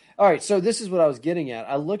lawsuit. All right, so this is what I was getting at.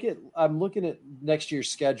 I'm looking at next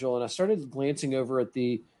year's schedule, and I started glancing over at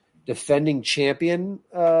the defending champion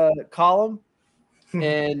column.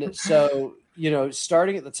 And so,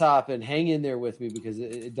 starting at the top and hang in there with me because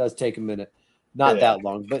it does take a minute, not that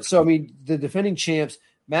long. But so, I mean, the defending champs,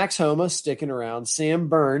 Max Homa sticking around, Sam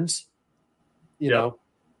Burns,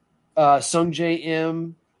 Sung J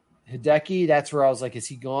M, Hideki. That's where I was like, is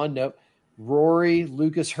he gone? Nope. Rory,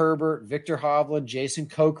 Lucas Herbert, Victor Hovland, Jason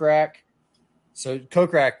Kokrak. So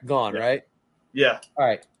Kokrak gone, right? Yeah. All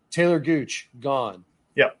right. Taylor Gooch gone.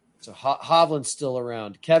 Yep. So Hovland's still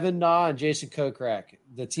around. Kevin Na and Jason Kokrak,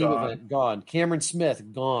 the team event, gone. Cameron Smith,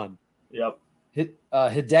 gone. Yep.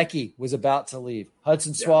 Hideki was about to leave.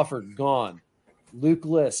 Hudson Swafford, gone. Luke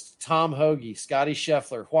List, Tom Hoagie, Scotty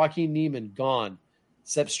Scheffler, Joaquin Neiman, gone.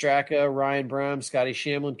 Sepp Straka, Ryan Brown, Scotty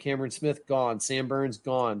Shamlin, Cameron Smith, gone. Sam Burns,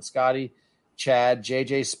 gone. Scotty, Chad,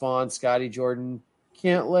 JJ Spawn, Scotty Jordan,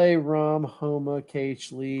 Cantlay, Rom, Homa,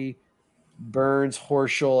 Cage Lee, Burns,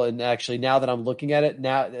 Horschel, and actually now that I'm looking at it,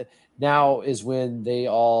 now is when they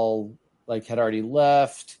all had already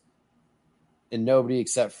left, and nobody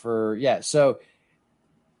except for So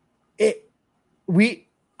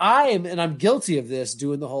I'm guilty of this,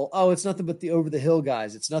 doing the whole it's nothing but the over the hill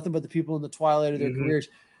guys. It's nothing but the people in the twilight of their careers.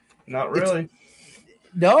 Not really.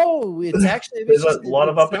 It's actually there's a lot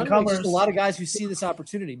of up and comers. A lot of guys who see this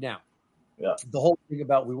opportunity now. Yeah. The whole thing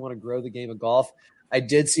about we want to grow the game of golf. I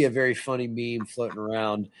did see a very funny meme floating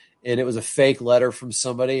around, and it was a fake letter from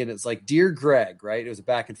somebody, and it's like, "Dear Greg," right? It was a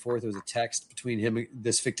back and forth. It was a text between him,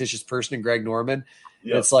 this fictitious person, and Greg Norman.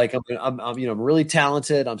 Yep. It's like, I'm really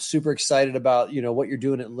talented. I'm super excited about what you're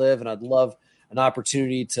doing at Live, and I'd love an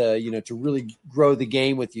opportunity to to really grow the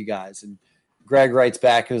game with you guys. And Greg writes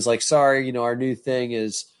back and was like, "Sorry, our new thing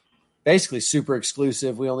is basically super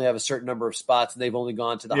exclusive. We only have a certain number of spots, and they've only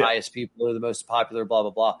gone to the highest people. They're the most popular. Blah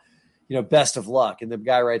blah blah. Best of luck." And the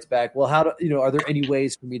guy writes back, "Well, are there any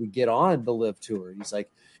ways for me to get on the Live Tour?" And he's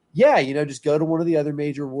like, "Yeah, just go to one of the other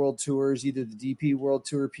major world tours, either the DP World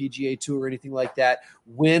Tour, PGA Tour, or anything like that.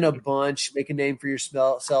 Win a bunch, make a name for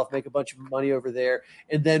yourself, make a bunch of money over there,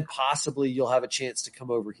 and then possibly you'll have a chance to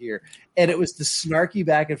come over here." And it was the snarky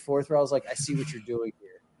back and forth where I was like, "I see what you're doing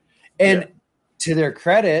here." And to their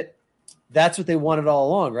credit, that's what they wanted all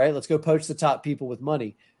along, right? Let's go poach the top people with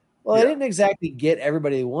money. Well, they didn't exactly get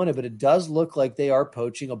everybody they wanted, but it does look like they are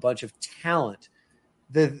poaching a bunch of talent.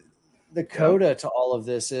 The coda to all of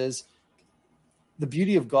this is the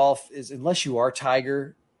beauty of golf is, unless you are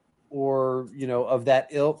Tiger or, of that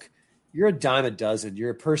ilk, you're a dime a dozen.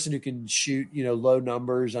 You're a person who can shoot, low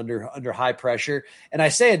numbers under high pressure. And I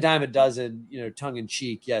say a dime a dozen, tongue in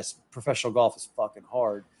cheek. Yes, professional golf is fucking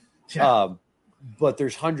hard. Yeah. But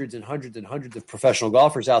there's hundreds and hundreds and hundreds of professional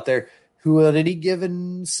golfers out there who on any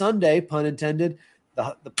given Sunday, pun intended,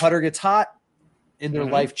 the putter gets hot and their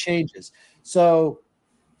life changes. So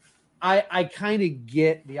I kind of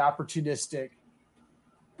get the opportunistic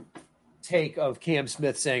take of Cam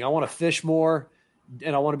Smith saying, "I want to fish more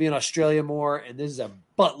and I want to be in Australia more. And this is a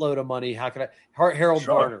buttload of money. How could Harold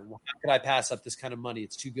Varner, how could I pass up this kind of money?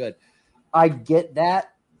 It's too good." I get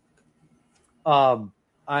that.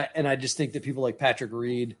 I just think that people like Patrick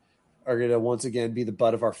Reed are going to once again be the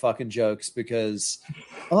butt of our fucking jokes because,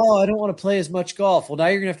 I don't want to play as much golf. Well, now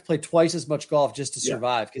you're going to have to play twice as much golf just to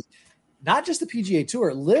survive. Because not just the PGA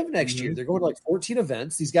Tour, Live next year. They're going to 14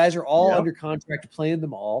 events. These guys are all under contract to play in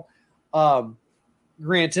them all.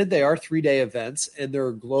 Granted, they are 3-day events and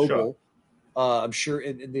they're global. I'm sure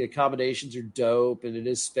and the accommodations are dope and it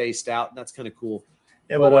is spaced out and that's kind of cool.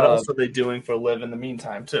 Yeah, but what else are they doing for Live in the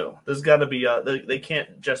meantime, too? There's got to be they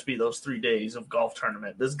can't just be those 3 days of golf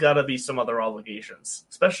tournament. There's got to be some other obligations,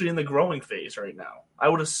 especially in the growing phase right now. I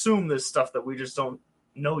would assume there's stuff that we just don't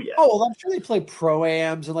know yet. Oh, well, I'm sure they play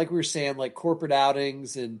pro-ams and like we were saying, like corporate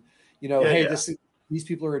outings and, these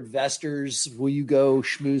people are investors. Will you go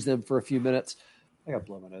schmooze them for a few minutes? I got to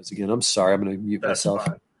blow my nose again. I'm sorry. I'm going to mute myself.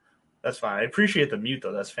 Fine. That's fine. I appreciate the mute,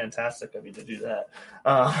 though. That's fantastic of you to do that.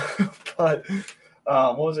 But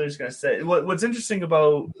what was I just going to say? What's interesting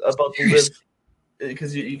about the Live,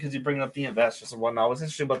 because you bring up the investors and whatnot, what's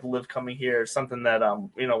interesting about the Live coming here is something that,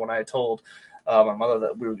 when I told my mother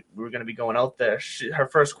that we were going to be going out there, her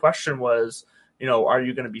first question was, are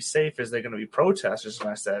you going to be safe? Is there going to be protesters? And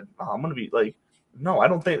I said, I'm going to be like, no, I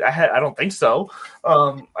don't think I don't think so.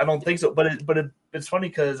 I don't think so. But it's funny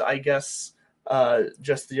because I guess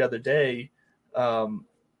just the other day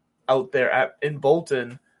out there in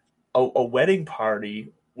Bolton, a wedding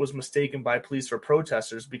party was mistaken by police for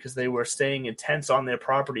protesters because they were staying in tents on their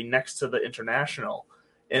property next to the International.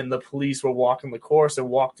 And the police were walking the course and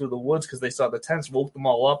walked through the woods because they saw the tents, woke them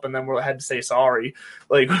all up, and then had to say sorry.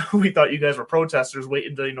 Like, we thought you guys were protesters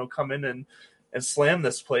waiting to, come in and and slammed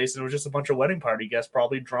this place, and it was just a bunch of wedding party guests,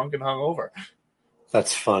 probably drunk and hungover.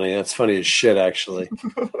 That's funny. That's funny as shit, actually.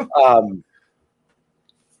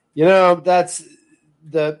 That's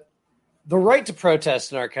the right to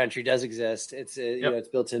protest in our country does exist. It's it's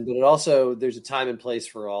built in, but it also there's a time and place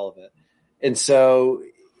for all of it. And so,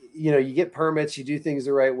 you get permits, you do things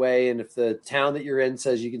the right way, and if the town that you're in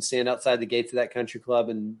says you can stand outside the gates of that country club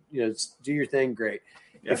and do your thing, great.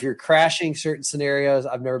 Yeah. If you're crashing certain scenarios,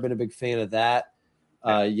 I've never been a big fan of that.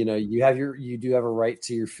 You do have a right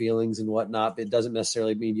to your feelings and whatnot, but it doesn't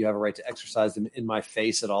necessarily mean you have a right to exercise them in my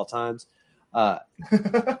face at all times.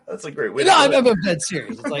 That's a great way. No, I'm dead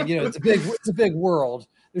serious. It's like it's a big world.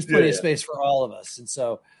 There's plenty of space for all of us, and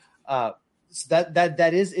so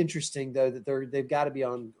that is interesting though that they've got to be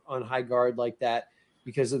on high guard like that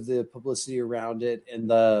because of the publicity around it and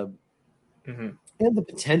the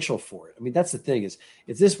potential for it. I mean, that's the thing is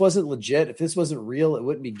if this wasn't legit, if this wasn't real, it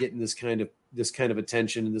wouldn't be getting this kind of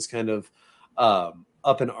attention and this kind of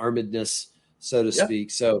up in armedness, so to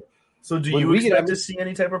speak. So do you expect to see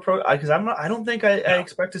any type of because I don't think I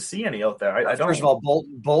expect to see any out there. I don't. First of all,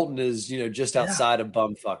 Bolton is just outside of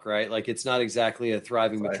bumfuck, right? Like it's not exactly a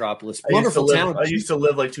thriving metropolis. Wonderful town. I used to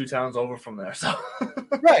live like 2 towns over from there. So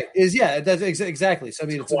right that's exactly. So I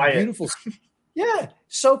mean, it's quiet. A beautiful,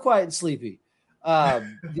 so quiet and sleepy.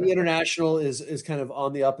 The International is kind of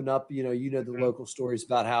on the up and up. The local stories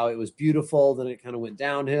about how it was beautiful, then it kind of went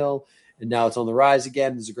downhill, and now it's on the rise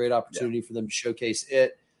again. There's a great opportunity for them to showcase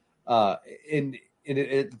it. And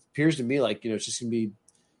it appears to me like, it's just going to be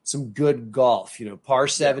some good golf, par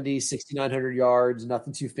 70, 6,900 yards,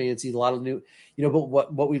 nothing too fancy, a lot of new, but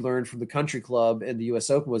what we learned from the country club and the US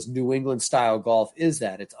Open was New England style golf is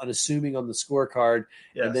that it's unassuming on the scorecard.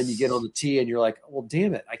 Yes. And then you get on the tee and you're like, well,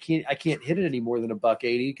 damn it. I can't hit it any more than $180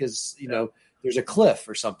 because, there's a cliff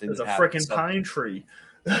or something. There's a freaking pine tree.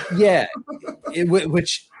 Yeah.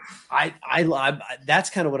 Which I that's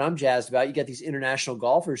kind of what I'm jazzed about. You got these international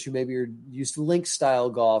golfers who maybe are used to link style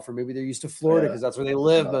golf, or maybe they're used to Florida because that's where they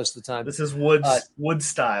live most of the time. This is wood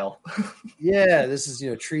style. This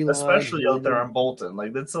is tree line, especially out there on Bolton.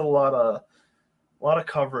 Like that's a lot of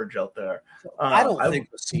coverage out there. I don't think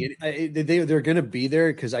we'll see it. They're going to be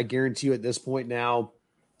there because I guarantee you at this point now,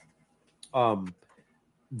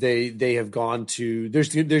 they have gone to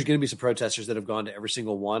there's going to be some protesters that have gone to every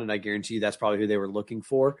single one, and I guarantee you that's probably who they were looking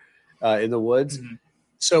for in the woods. Mm-hmm.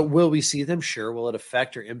 So will we see them? Sure. Will it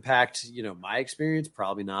affect or impact my experience?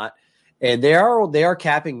 Probably not. And they are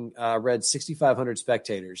capping read 6,500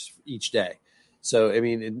 spectators each day. So I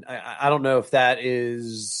mean, I don't know if that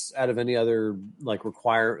is out of any other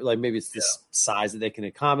maybe it's this size that they can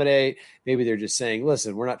accommodate. Maybe they're just saying,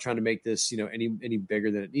 listen, we're not trying to make this any bigger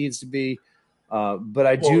than it needs to be. But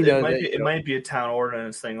I do know that it might be a town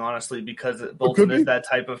ordinance thing, honestly, because Bolton is that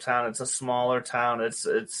type of town. It's a smaller town.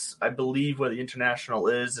 It's I believe where the International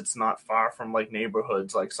is. It's not far from like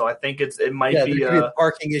neighborhoods. So I think it might be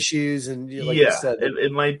parking issues and you said,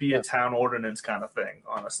 it might be a town ordinance kind of thing,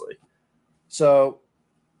 honestly. So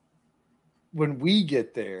when we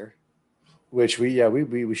get there, which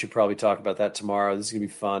we should probably talk about that tomorrow. This is gonna be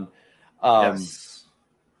fun. Yes.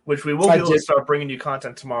 Which we will be able to start bringing you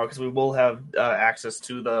content tomorrow because we will have access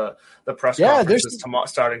to the press conferences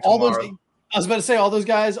starting tomorrow. I was about to say all those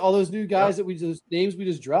guys, all those new guys names we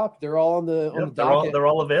just dropped. They're all on the docket. They're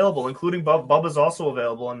all available, including Bubba's also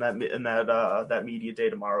available in that media day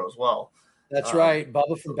tomorrow as well. That's right.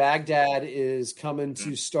 Bubba from Baghdad is coming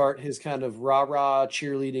to start his kind of rah-rah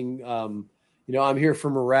cheerleading. I'm here for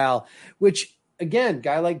morale. Which again,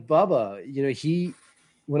 guy like Bubba, he.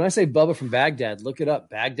 When I say Bubba from Baghdad, look it up.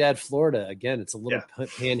 Baghdad, Florida. Again, it's a little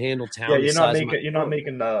panhandle town. Yeah, you're not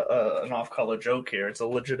making an off-color joke here. It's a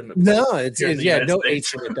legitimate. No, it's no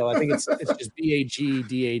H in it though. I think it's just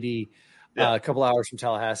BAGDAD. A couple hours from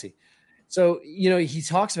Tallahassee. So he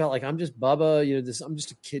talks about I'm just Bubba. I'm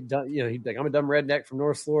just a kid. He's like I'm a dumb redneck from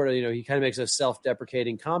North Florida. He kind of makes those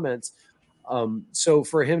self-deprecating comments. So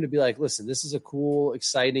for him to be like, listen, this is a cool,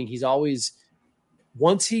 exciting. He's always.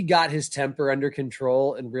 Once he got his temper under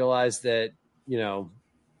control and realized that,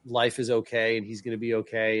 life is okay and he's going to be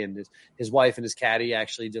okay. And his wife and his caddy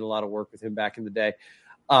actually did a lot of work with him back in the day.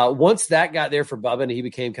 Once that got there for Bubba and he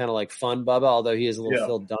became kind of like fun Bubba, although he is a little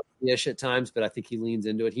Phil Dunphy-ish at times, but I think he leans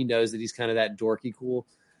into it. He knows that he's kind of that dorky cool.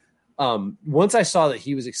 Once I saw that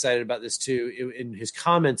he was excited about this too, in his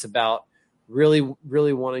comments about really,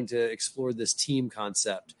 really wanting to explore this team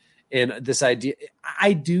concept and this idea,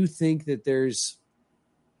 I do think that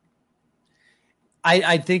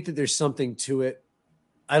I think that there's something to it.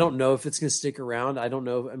 I don't know if it's going to stick around. I don't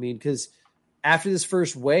know. I mean, because after this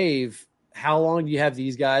first wave, how long do you have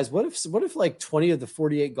these guys? What if like 20 of the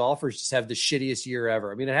 48 golfers just have the shittiest year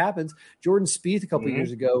ever? I mean, it happens. Jordan Spieth a couple of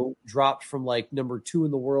years ago dropped from like number 2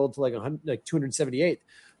 in the world to like 278th.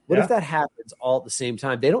 What if that happens all at the same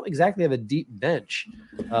time? They don't exactly have a deep bench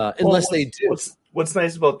unless they do. What's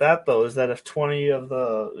nice about that though is that if 20 of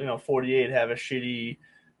the 48 have a shitty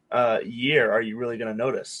year, are you really going to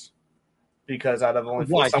notice? Because out of only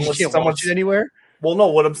someone's watch it anywhere. Well, no.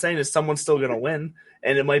 What I'm saying is someone's still going to win,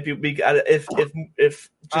 and it might be if just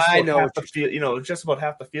about half the field, just about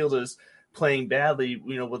half the field is playing badly.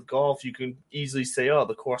 With golf, you can easily say, "Oh,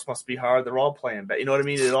 the course must be hard. They're all playing bad." You know what I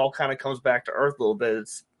mean? It all kind of comes back to earth a little bit.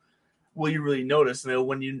 It's will you really notice?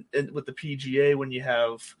 When with the PGA, when you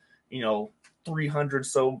have 300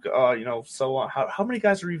 so on. How many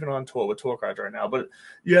guys are even on tour with tour cards right now? But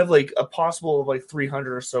you have like a possible of like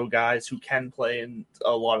 300 or so guys who can play in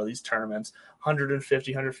a lot of these tournaments.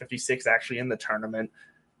 150, 156 actually in the tournament.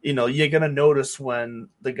 You're gonna notice when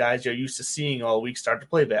the guys you're used to seeing all week start to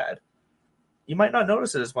play bad. You might not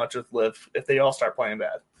notice it as much with LIV if they all start playing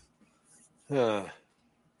bad.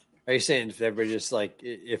 Are you saying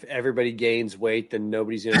if everybody gains weight, then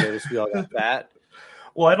nobody's gonna notice we all got fat?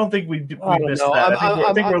 Well, I don't think we missed that.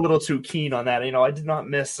 I think we're a little too keen on that. I did not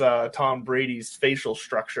miss Tom Brady's facial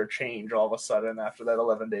structure change all of a sudden after that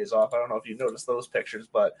 11 days off. I don't know if you noticed those pictures,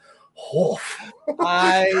 but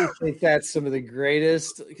I think that's some of the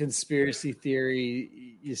greatest conspiracy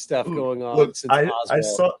theory stuff going on. Look,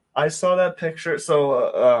 I saw that picture.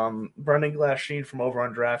 So Brendan Glasheen from over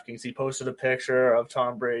on DraftKings, he posted a picture of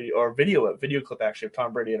Tom Brady, or video clip actually of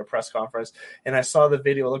Tom Brady at a press conference. And I saw the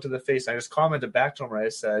video, I looked at the face, and I just commented back to him and I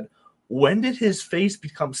said, when did his face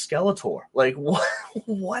become Skeletor? Like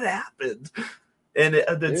what happened? And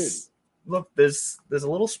look, there's a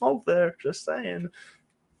little smoke there, just saying.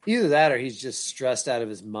 Either that or he's just stressed out of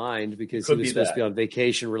his mind because he was supposed to be on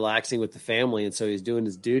vacation relaxing with the family, and so he's doing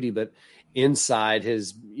his duty, but inside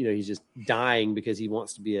he's just dying because he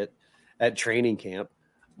wants to be at training camp.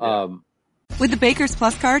 Yeah. With the Baker's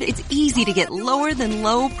Plus card, it's easy to get lower than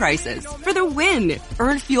low prices for the win.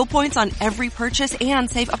 Earn fuel points on every purchase and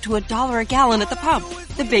save up to $1 a gallon at the pump.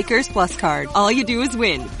 The Baker's Plus card. All you do is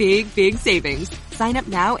win. Big, big savings. Sign up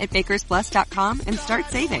now at bakersplus.com and start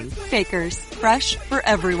saving. Baker's, fresh for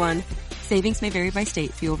everyone. Savings may vary by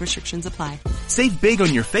state. Fuel restrictions apply. Save big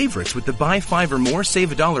on your favorites with the Buy 5 or More, Save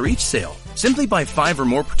 $1 each sale. Simply buy 5 or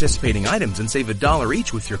more participating items and save $1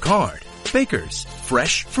 each with your card. Baker's,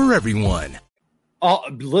 fresh for everyone. Oh,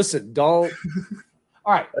 listen, don't.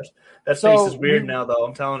 All right. That face is weird now, though.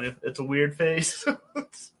 I'm telling you, it's a weird face.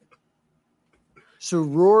 So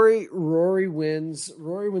Rory wins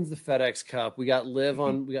the FedEx Cup. We got LIV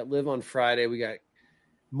on Friday.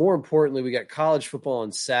 More importantly, we got college football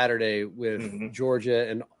on Saturday with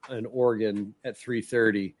Georgia and Oregon at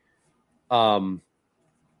 3:30.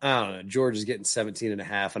 I don't know. Georgia's getting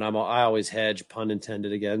 17.5, and I always hedge, pun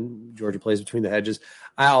intended again. Georgia plays between the hedges.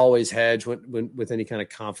 I always hedge when with any kind of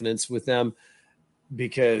confidence with them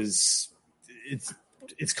because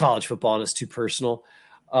it's college football and it's too personal.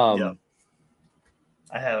 I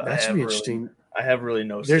have really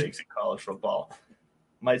no stakes in college football.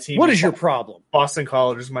 My team. What is your problem? Boston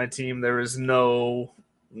College is my team. There is no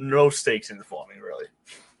stakes in it for me, really.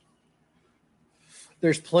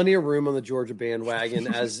 There's plenty of room on the Georgia bandwagon.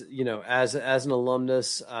 As you know, as an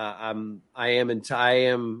alumnus, I am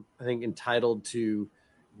I think entitled to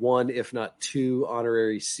one, if not two,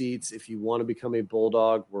 honorary seats. If you want to become a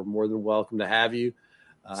Bulldog, we're more than welcome to have you.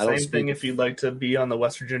 Same thing if you'd like to be on the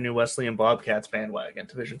West Virginia Wesleyan Bobcats bandwagon,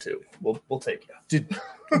 Division II. We'll take you. Did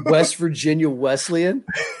West Virginia Wesleyan?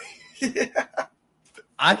 Yeah.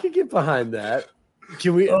 I could get behind that.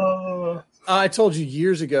 Can we? I told you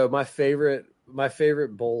years ago my favorite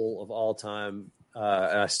bowl of all time,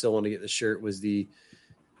 and I still want to get the shirt, was the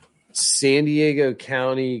San Diego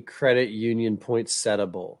County Credit Union Poinsettia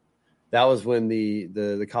Bowl. That was when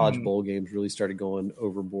the college bowl games really started going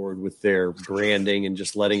overboard with their branding and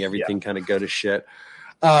just letting everything kind of go to shit.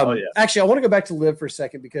 Actually, I want to go back to LIV for a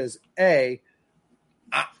second because I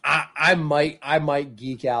might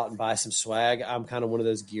geek out and buy some swag. I'm kind of one of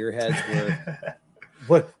those gearheads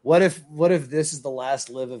where what if this is the last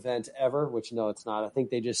LIV event ever? Which no, it's not. I think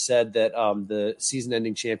they just said that the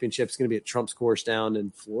season-ending championship is going to be at Trump's course down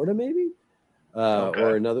in Florida, maybe,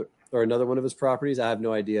 or another one of his properties. I have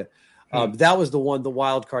no idea. That was the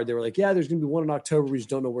wild card. They were like, yeah, there's going to be one in October. We just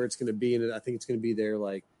don't know where it's going to be. And I think it's going to be their,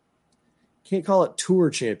 like, can't call it tour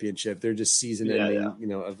championship. They're just season ending,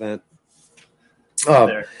 event.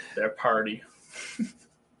 Their party.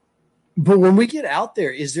 But when we get out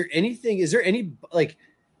there, is there any, like,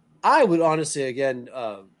 I would honestly, again,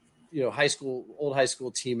 old high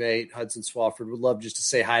school teammate Hudson Swafford would love just to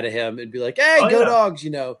say hi to him and be like, "Hey, go Dogs!"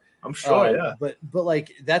 I'm sure, yeah. But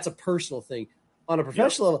like that's a personal thing. On a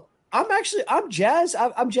professional level, I'm jazzed.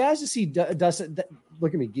 I'm jazzed to see Dustin.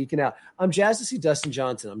 Look at me geeking out. I'm jazzed to see Dustin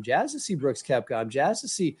Johnson. I'm jazzed to see Brooks Koepka. I'm jazzed to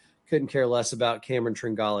see. Couldn't care less about Cameron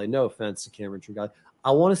Tringale. No offense to Cameron Tringale.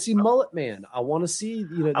 I want to see Mullet Man. I want to see,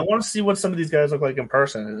 I want to see what some of these guys look like in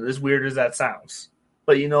person. As weird as that sounds,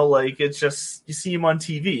 but like it's just you see them on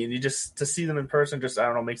TV, and to see them in person, just I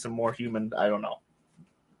don't know, makes them more human. I don't know.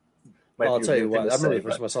 I'll tell you what. I remember the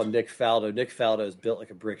first time I saw Nick Faldo. Nick Faldo is built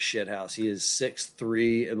like a brick shithouse. He is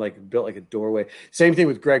 6'3" and like built like a doorway. Same thing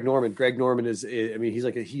with Greg Norman. Greg Norman he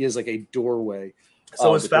is like a doorway.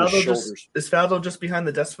 So is Faldo just behind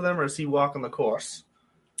the desk for them, or is he walking the course?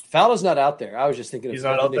 Faldo's not out there. I was just thinking he's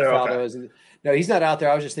not out there. No, he's not out there.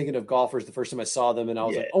 I was just thinking of golfers the first time I saw them, and I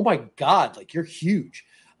was like, "Oh my god, like you're huge,"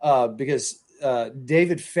 because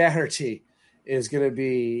David Flaherty is going to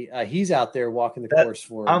be he's out there walking the course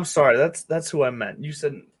for him. I'm sorry, that's who I meant. You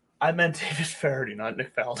said I meant David Flaherty, not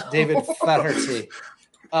Nick Faldo. David Flaherty.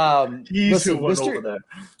 Over there.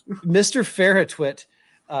 Mr. Ferretwit.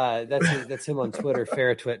 That's him on Twitter.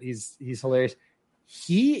 Ferretwit. He's hilarious.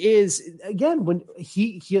 He is again when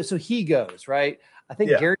he goes right. I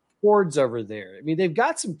think Gary Ford's over there. I mean, they've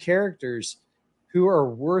got some characters who are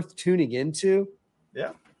worth tuning into.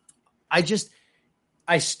 Yeah. I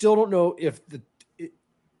still don't know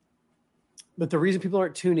but the reason people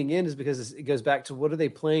aren't tuning in is because it goes back to what are they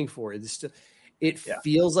playing for? It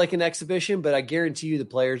feels like an exhibition, but I guarantee you the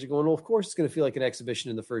players are going, well, of course it's going to feel like an exhibition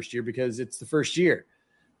in the first year because it's the first year.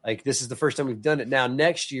 Like this is the first time we've done it. Now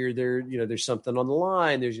next year there's something on the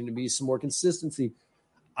line. There's going to be some more consistency.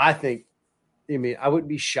 I wouldn't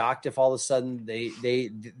be shocked if all of a sudden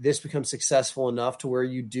this becomes successful enough to where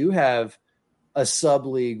you do have a sub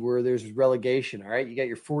league where there's relegation. All right. You got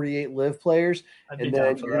your 48 live players and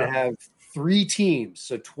then you're going to have 3 teams.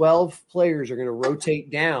 So 12 players are going to rotate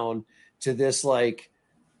down to this like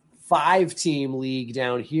 5-team league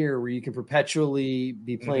down here where you can perpetually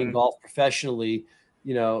be playing golf professionally.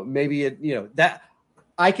 Maybe that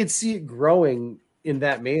I could see it growing in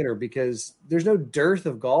that manner because there's no dearth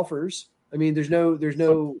of golfers. I mean, there's no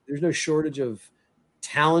shortage of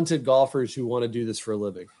talented golfers who want to do this for a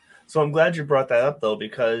living. So I'm glad you brought that up though,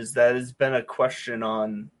 because that has been a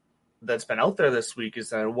question that's been out there this week is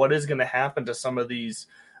that what is going to happen to some of these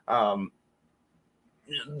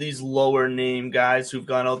lower name guys who've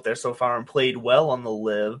gone out there so far and played well on the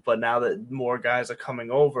live, but now that more guys are coming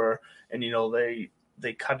over and,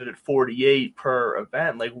 they cut it at 48 per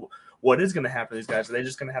event. Like, what is going to happen to these guys? Are they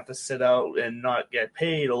just going to have to sit out and not get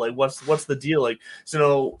paid, or like what's the deal? Like,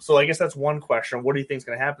 so I guess that's one question. What do you think is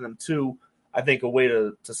going to happen to them? 2, I think a way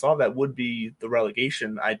to solve that would be the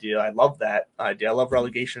relegation idea. I love that idea. I love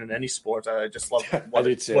relegation in any sport. I just love what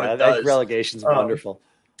it does. I think relegation's wonderful.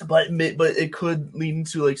 But it could lead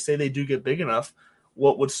into, like, say they do get big enough,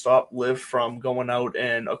 what would stop Liv from going out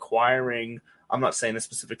and acquiring, I'm not saying a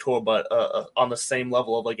specific tour, but on the same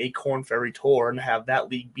level of like a Corn Ferry tour and have that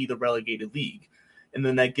league be the relegated league. And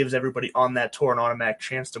then that gives everybody on that tour an automatic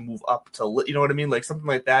chance to move up to, you know what I mean? Like something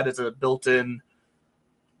like that is a built-in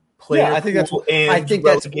player. Yeah, I think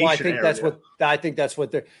that's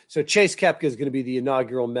what they're. So Chase Koepka is going to be the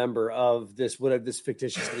inaugural member of this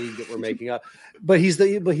fictitious league that we're making up. But he's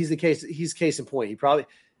case in point. He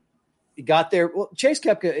got there. Well, Chase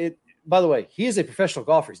Koepka. By the way, he is a professional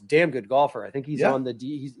golfer. He's a damn good golfer. I think he's on the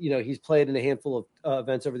he's played in a handful of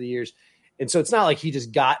events over the years. And so it's not like he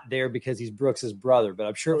just got there because he's Brooks's brother, but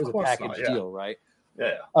I'm sure it was a package deal, right?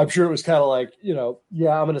 Yeah. I'm sure it was kind of like, I'm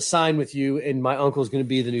going to sign with you and my uncle's going to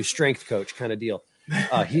be the new strength coach kind of deal.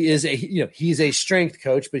 He's a strength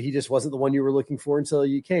coach, but he just wasn't the one you were looking for until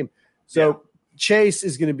you came. So Chase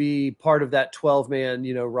is going to be part of that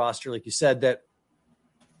 12-man, roster, like you said, that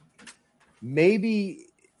maybe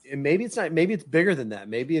it's not, maybe it's bigger than that.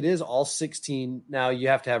 Maybe it is all 16. Now you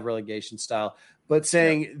have to have relegation style, but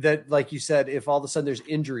saying that, like you said, if all of a sudden there's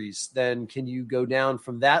injuries, then can you go down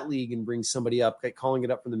from that league and bring somebody up, like calling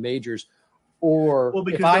it up from the majors? Or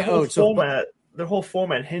because their whole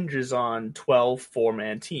format hinges on 12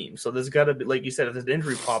 4-man teams. So there's got to be, like you said, if an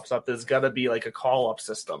injury pops up, there's got to be like a call-up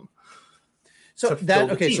system. So 12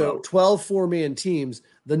 4-man teams,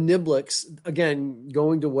 the Niblets, again,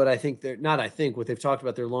 going to what what they've talked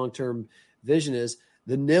about their long-term vision is,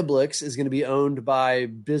 the Niblets is going to be owned by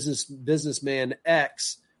businessman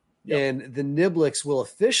X, and the Niblets will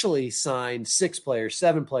officially sign 6 players,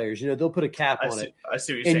 7 players. They'll put a cap on it. I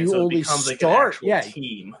see what you're saying. And you only becomes like an actual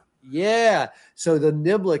team. Yeah. So the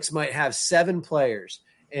Niblets might have 7 players,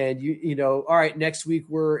 And you know, all right, next week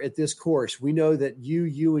we're at this course. We know that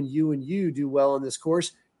you, and you do well on this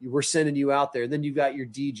course. We're sending you out there. And then you've got your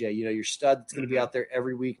DJ, you know, your stud that's going to be out there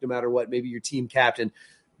every week, no matter what, maybe your team captain.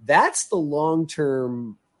 That's the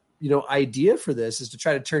long-term, you know, idea for this, is to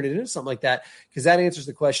try to turn it into something like that. Because that answers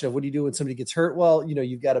the question of what do you do when somebody gets hurt? Well, you know,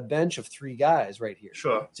 you've got a bench of 3 guys right here.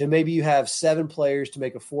 Sure. So maybe you have 7 players to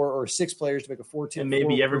make a 4, or 6 players to make a 4-team. And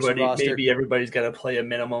maybe everybody's got to play a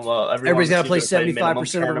minimum. Everybody's got to play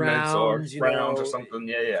 75% of the rounds, or something.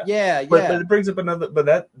 Yeah. But it brings up another. But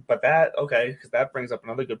that okay, because that brings up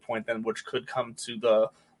another good point then, which could come to the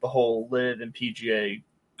whole LIV and PGA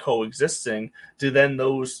coexisting. Do then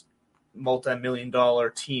those multi-million-dollar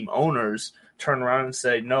team owners turn around and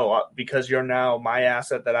say, no, because you're now my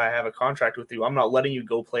asset that I have a contract with you, I'm not letting you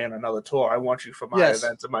go play on another tour. I want you for my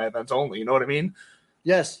events and my events only. You know what I mean?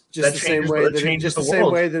 Yes, just the same way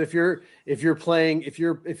that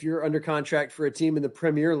if you're under contract for a team in the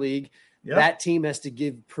Premier League, that team has to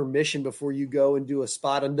give permission before you go and do a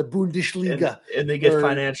spot on the Bundesliga, and they get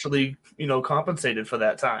financially, you know, compensated for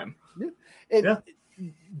that time.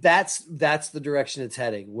 That's the direction it's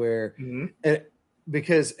heading, where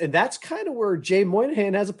because that's kind of where Jay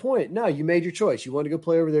Moynihan has a point. No, you made your choice. You want to go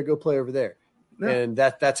play over there, go play over there. Yeah. And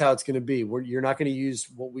that's how it's going to be. You're not going to use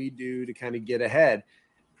what we do to kind of get ahead.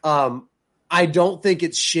 I don't think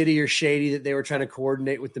it's shitty or shady that they were trying to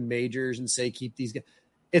coordinate with the majors and say, keep these guys.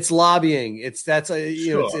 It's lobbying. That's all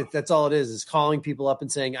it is. It's calling people up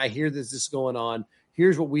and saying, I hear this is going on.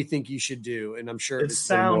 Here's what we think you should do. And I'm sure it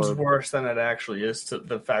sounds worse than it actually is, to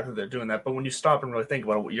the fact that they're doing that. But when you stop and really think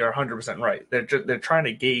about it, you're 100% right. They're trying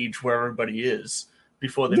to gauge where everybody is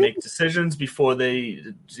before they make decisions, before they,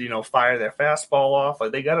 you know, fire their fastball off.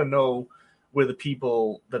 Like, they got to know where the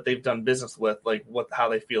people that they've done business with, like how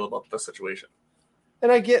they feel about the situation. And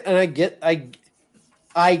I get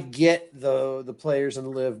the players on the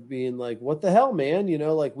LIV being like, what the hell, man? You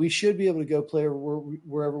know, like, we should be able to go play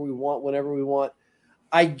wherever we want, whenever we want.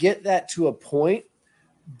 I get that to a point,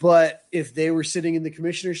 but if they were sitting in the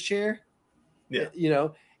commissioner's chair, you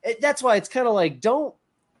know, that's why it's kind of like,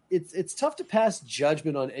 it's tough to pass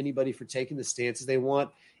judgment on anybody for taking the stances they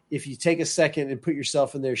want. If you take a second and put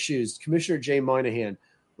yourself in their shoes, Commissioner Jay Moynihan,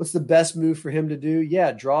 what's the best move for him to do?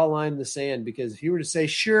 Yeah, draw a line in the sand, because if he were to say,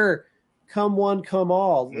 sure, come one, come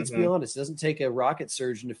all, let's be honest, it doesn't take a rocket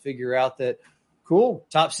surgeon to figure out that, cool,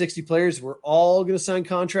 top 60 players, we're all going to sign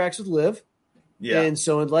contracts with LIV. Yeah. And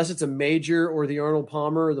so unless it's a major or the Arnold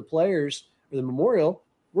Palmer or the Players or the Memorial,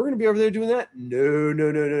 we're going to be over there doing that.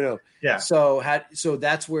 No. Yeah. So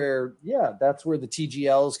that's where the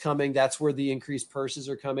TGL is coming. That's where the increased purses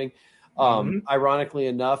are coming. Ironically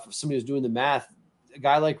enough, if somebody was doing the math, a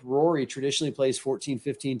guy like Rory traditionally plays 14,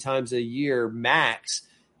 15 times a year max.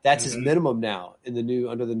 That's his minimum now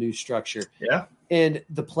under the new structure. Yeah. And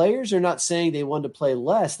the players are not saying they want to play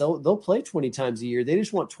less. They'll play 20 times a year. They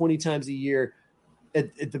just want 20 times a year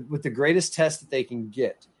with the greatest test that they can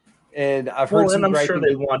get. And I've heard I'm sure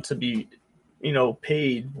they want to be, you know,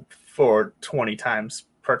 paid for 20 times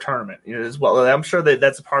per tournament, you know, as well. I'm sure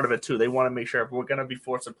that's a part of it too. They want to make sure if we're going to be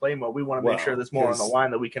forced to play more, we want to make sure there's more on the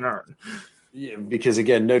line that we can earn. Yeah, because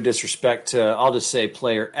again, no disrespect to, I'll just say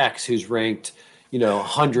player X who's ranked, you know,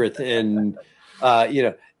 100th, and you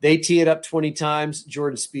know, they tee it up 20 times.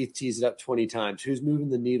 Jordan Spieth tees it up 20 times. Who's moving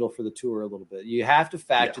the needle for the tour a little bit? You have to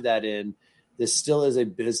factor that in. This still is a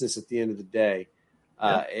business at the end of the day.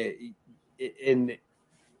 And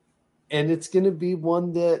it's going to be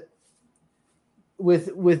one that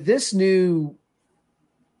with this new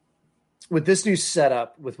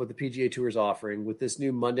setup, with what the PGA Tour is offering, with this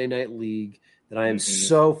new Monday Night League that I am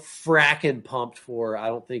so fracking pumped for. I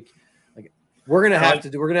don't think we're gonna have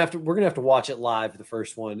to watch it live, the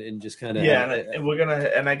first one, and just kind of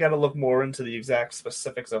and I got to look more into the exact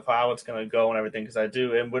specifics of how it's gonna go and everything, because I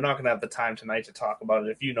do, and we're not gonna have the time tonight to talk about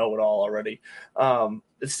it if you know it all already.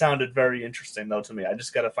 It sounded very interesting though to me. I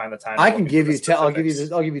just got to find the time. I'll give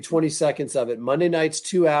you 20 seconds of it. Monday nights,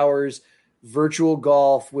 2 hours, virtual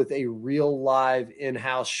golf with a real live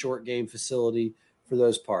in-house short game facility for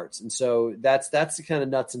those parts, and so that's the kind of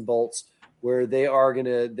nuts and bolts. Where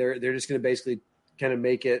they're just gonna basically kind of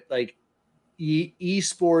make it like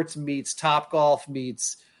esports meets Top Golf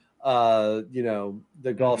meets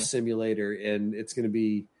the golf simulator, and it's gonna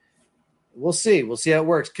be, we'll see how it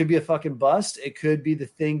works. Could be a fucking bust. It could be the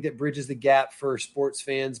thing that bridges the gap for sports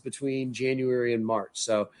fans between January and March.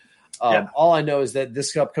 So all I know is that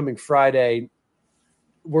this upcoming Friday,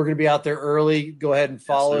 we're gonna be out there early. Go ahead and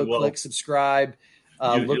follow, click subscribe.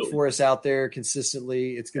 Look for us out there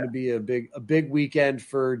consistently. It's going to be a big weekend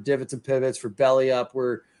for Divots and Pivots, for Belly Up.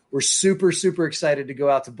 We're We're super, super excited to go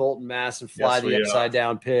out to Bolton, Mass, and fly the upside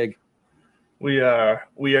down pig. We are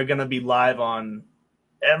going to be live on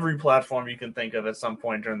every platform you can think of at some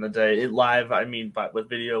point during the day. But with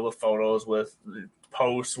video, with photos, with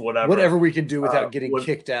posts, whatever we can do without getting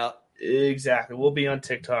kicked out. Exactly. We'll be on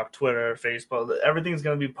TikTok, Twitter, Facebook. Everything's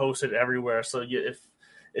going to be posted everywhere. So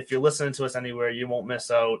if you're listening to us anywhere, you won't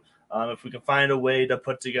miss out. If we can find a way to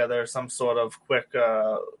put together some sort of quick,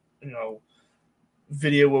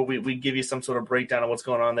 video where we give you some sort of breakdown of what's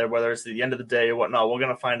going on there, whether it's at the end of the day or whatnot, we're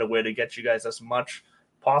going to find a way to get you guys as much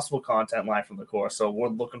possible content live from the course. So we're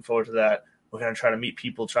looking forward to that. We're going to try to meet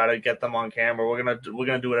people, try to get them on camera. We're going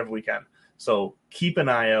to do whatever we can. So keep an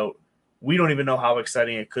eye out. We don't even know how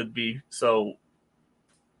exciting it could be. So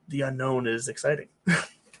the unknown is exciting.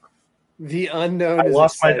 The unknown. I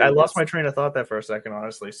lost my train of thought there for a second,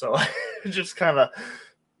 honestly. So I just kind of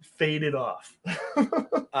faded off.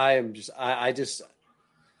 I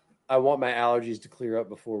want my allergies to clear up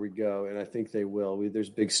before we go, and I think they will. There's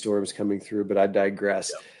big storms coming through, but I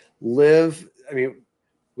digress. Yep.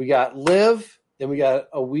 We got Live, then we got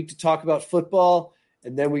a week to talk about football,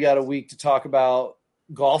 and then we got a week to talk about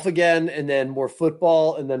golf again, and then more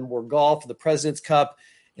football, and then more golf, the President's Cup,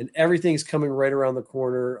 and everything's coming right around the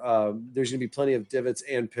corner. There's going to be plenty of divots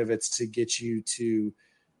and pivots to get you to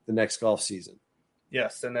the next golf season.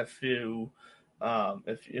 Yes, and if you are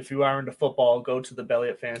into football, go to the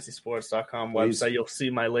BellyUpFantasySports.com website. You'll see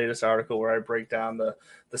my latest article where I break down the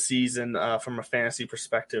season from a fantasy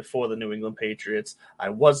perspective for the New England Patriots. I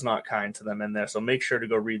was not kind to them in there, so make sure to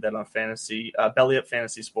go read that on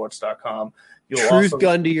BellyUpFantasySports.com. Truth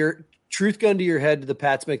gun to your head. Do the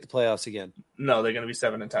Pats make the playoffs again? No, they're going to be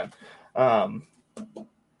 7-10.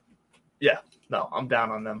 No, I'm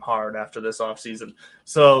down on them hard after this offseason.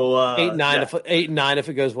 So 8-9 if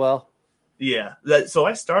it goes well. Yeah. So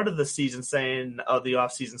I started the season saying, the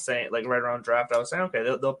offseason saying, like right around draft, I was saying, okay,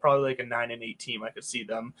 they'll probably like a 9-8 team. I could see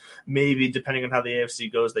them. Maybe depending on how the AFC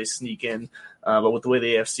goes, they sneak in. But with the way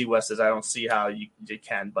the AFC West is, I don't see how you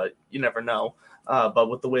can, but you never know. But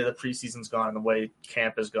with the way the preseason's gone and the way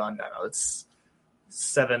camp has gone now, it's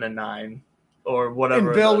 7-9 or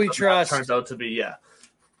whatever. And Bill, we trust. Turns out to be, yeah.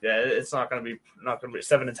 Yeah, it's not going to be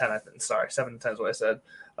 7-10. I think. Sorry, 7-10 is what I said.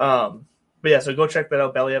 But yeah, so go check that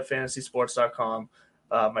out. BellyUpFantasySports.com.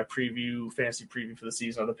 My fantasy preview for the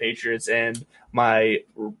season of the Patriots, and my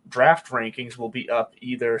draft rankings will be up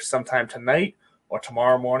either sometime tonight or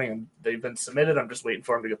tomorrow morning. And they've been submitted. I'm just waiting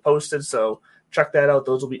for them to get posted. So check that out.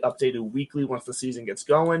 Those will be updated weekly once the season gets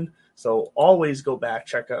going. So always go back,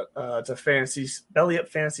 check out to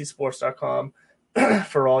BellyUpFantasySports.com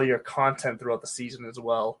for all your content throughout the season as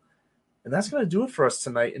well. And that's going to do it for us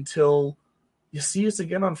tonight until you see us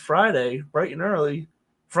again on Friday, bright and early,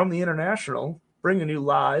 from the International, bringing you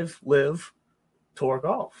live tour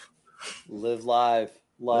golf. Live live,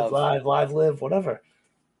 love. Live, whatever.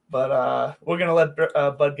 But we're going to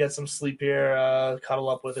let Bud get some sleep here, cuddle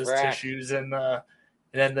up with his tissues, and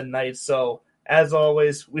end the night. So, as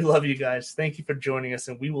always, we love you guys. Thank you for joining us,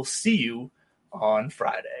 and we will see you on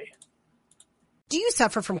Friday. Do you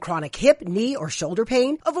suffer from chronic hip, knee, or shoulder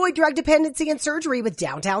pain? Avoid drug dependency and surgery with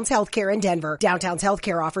Downtown's Healthcare in Denver. Downtown's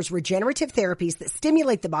Healthcare offers regenerative therapies that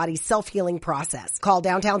stimulate the body's self-healing process. Call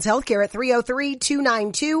Downtown's Healthcare at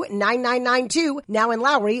 303-292-9992, now in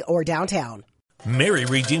Lowry or downtown. Mary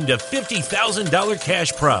redeemed a $50,000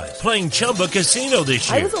 cash prize playing Chumba Casino this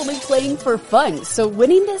year. I was only playing for fun, so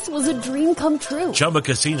winning this was a dream come true. Chumba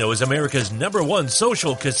Casino is America's #1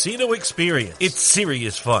 social casino experience. It's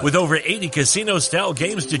serious fun. With over 80 casino-style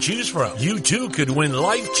games to choose from, you too could win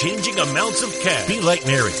life-changing amounts of cash. Be like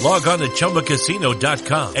Mary. Log on to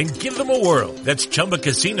ChumbaCasino.com and give them a whirl. That's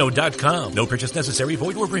ChumbaCasino.com. No purchase necessary.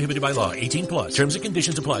 Void or prohibited by law. 18+. Terms and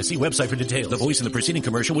conditions apply. See website for details. The voice in the preceding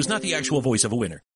commercial was not the actual voice of a winner.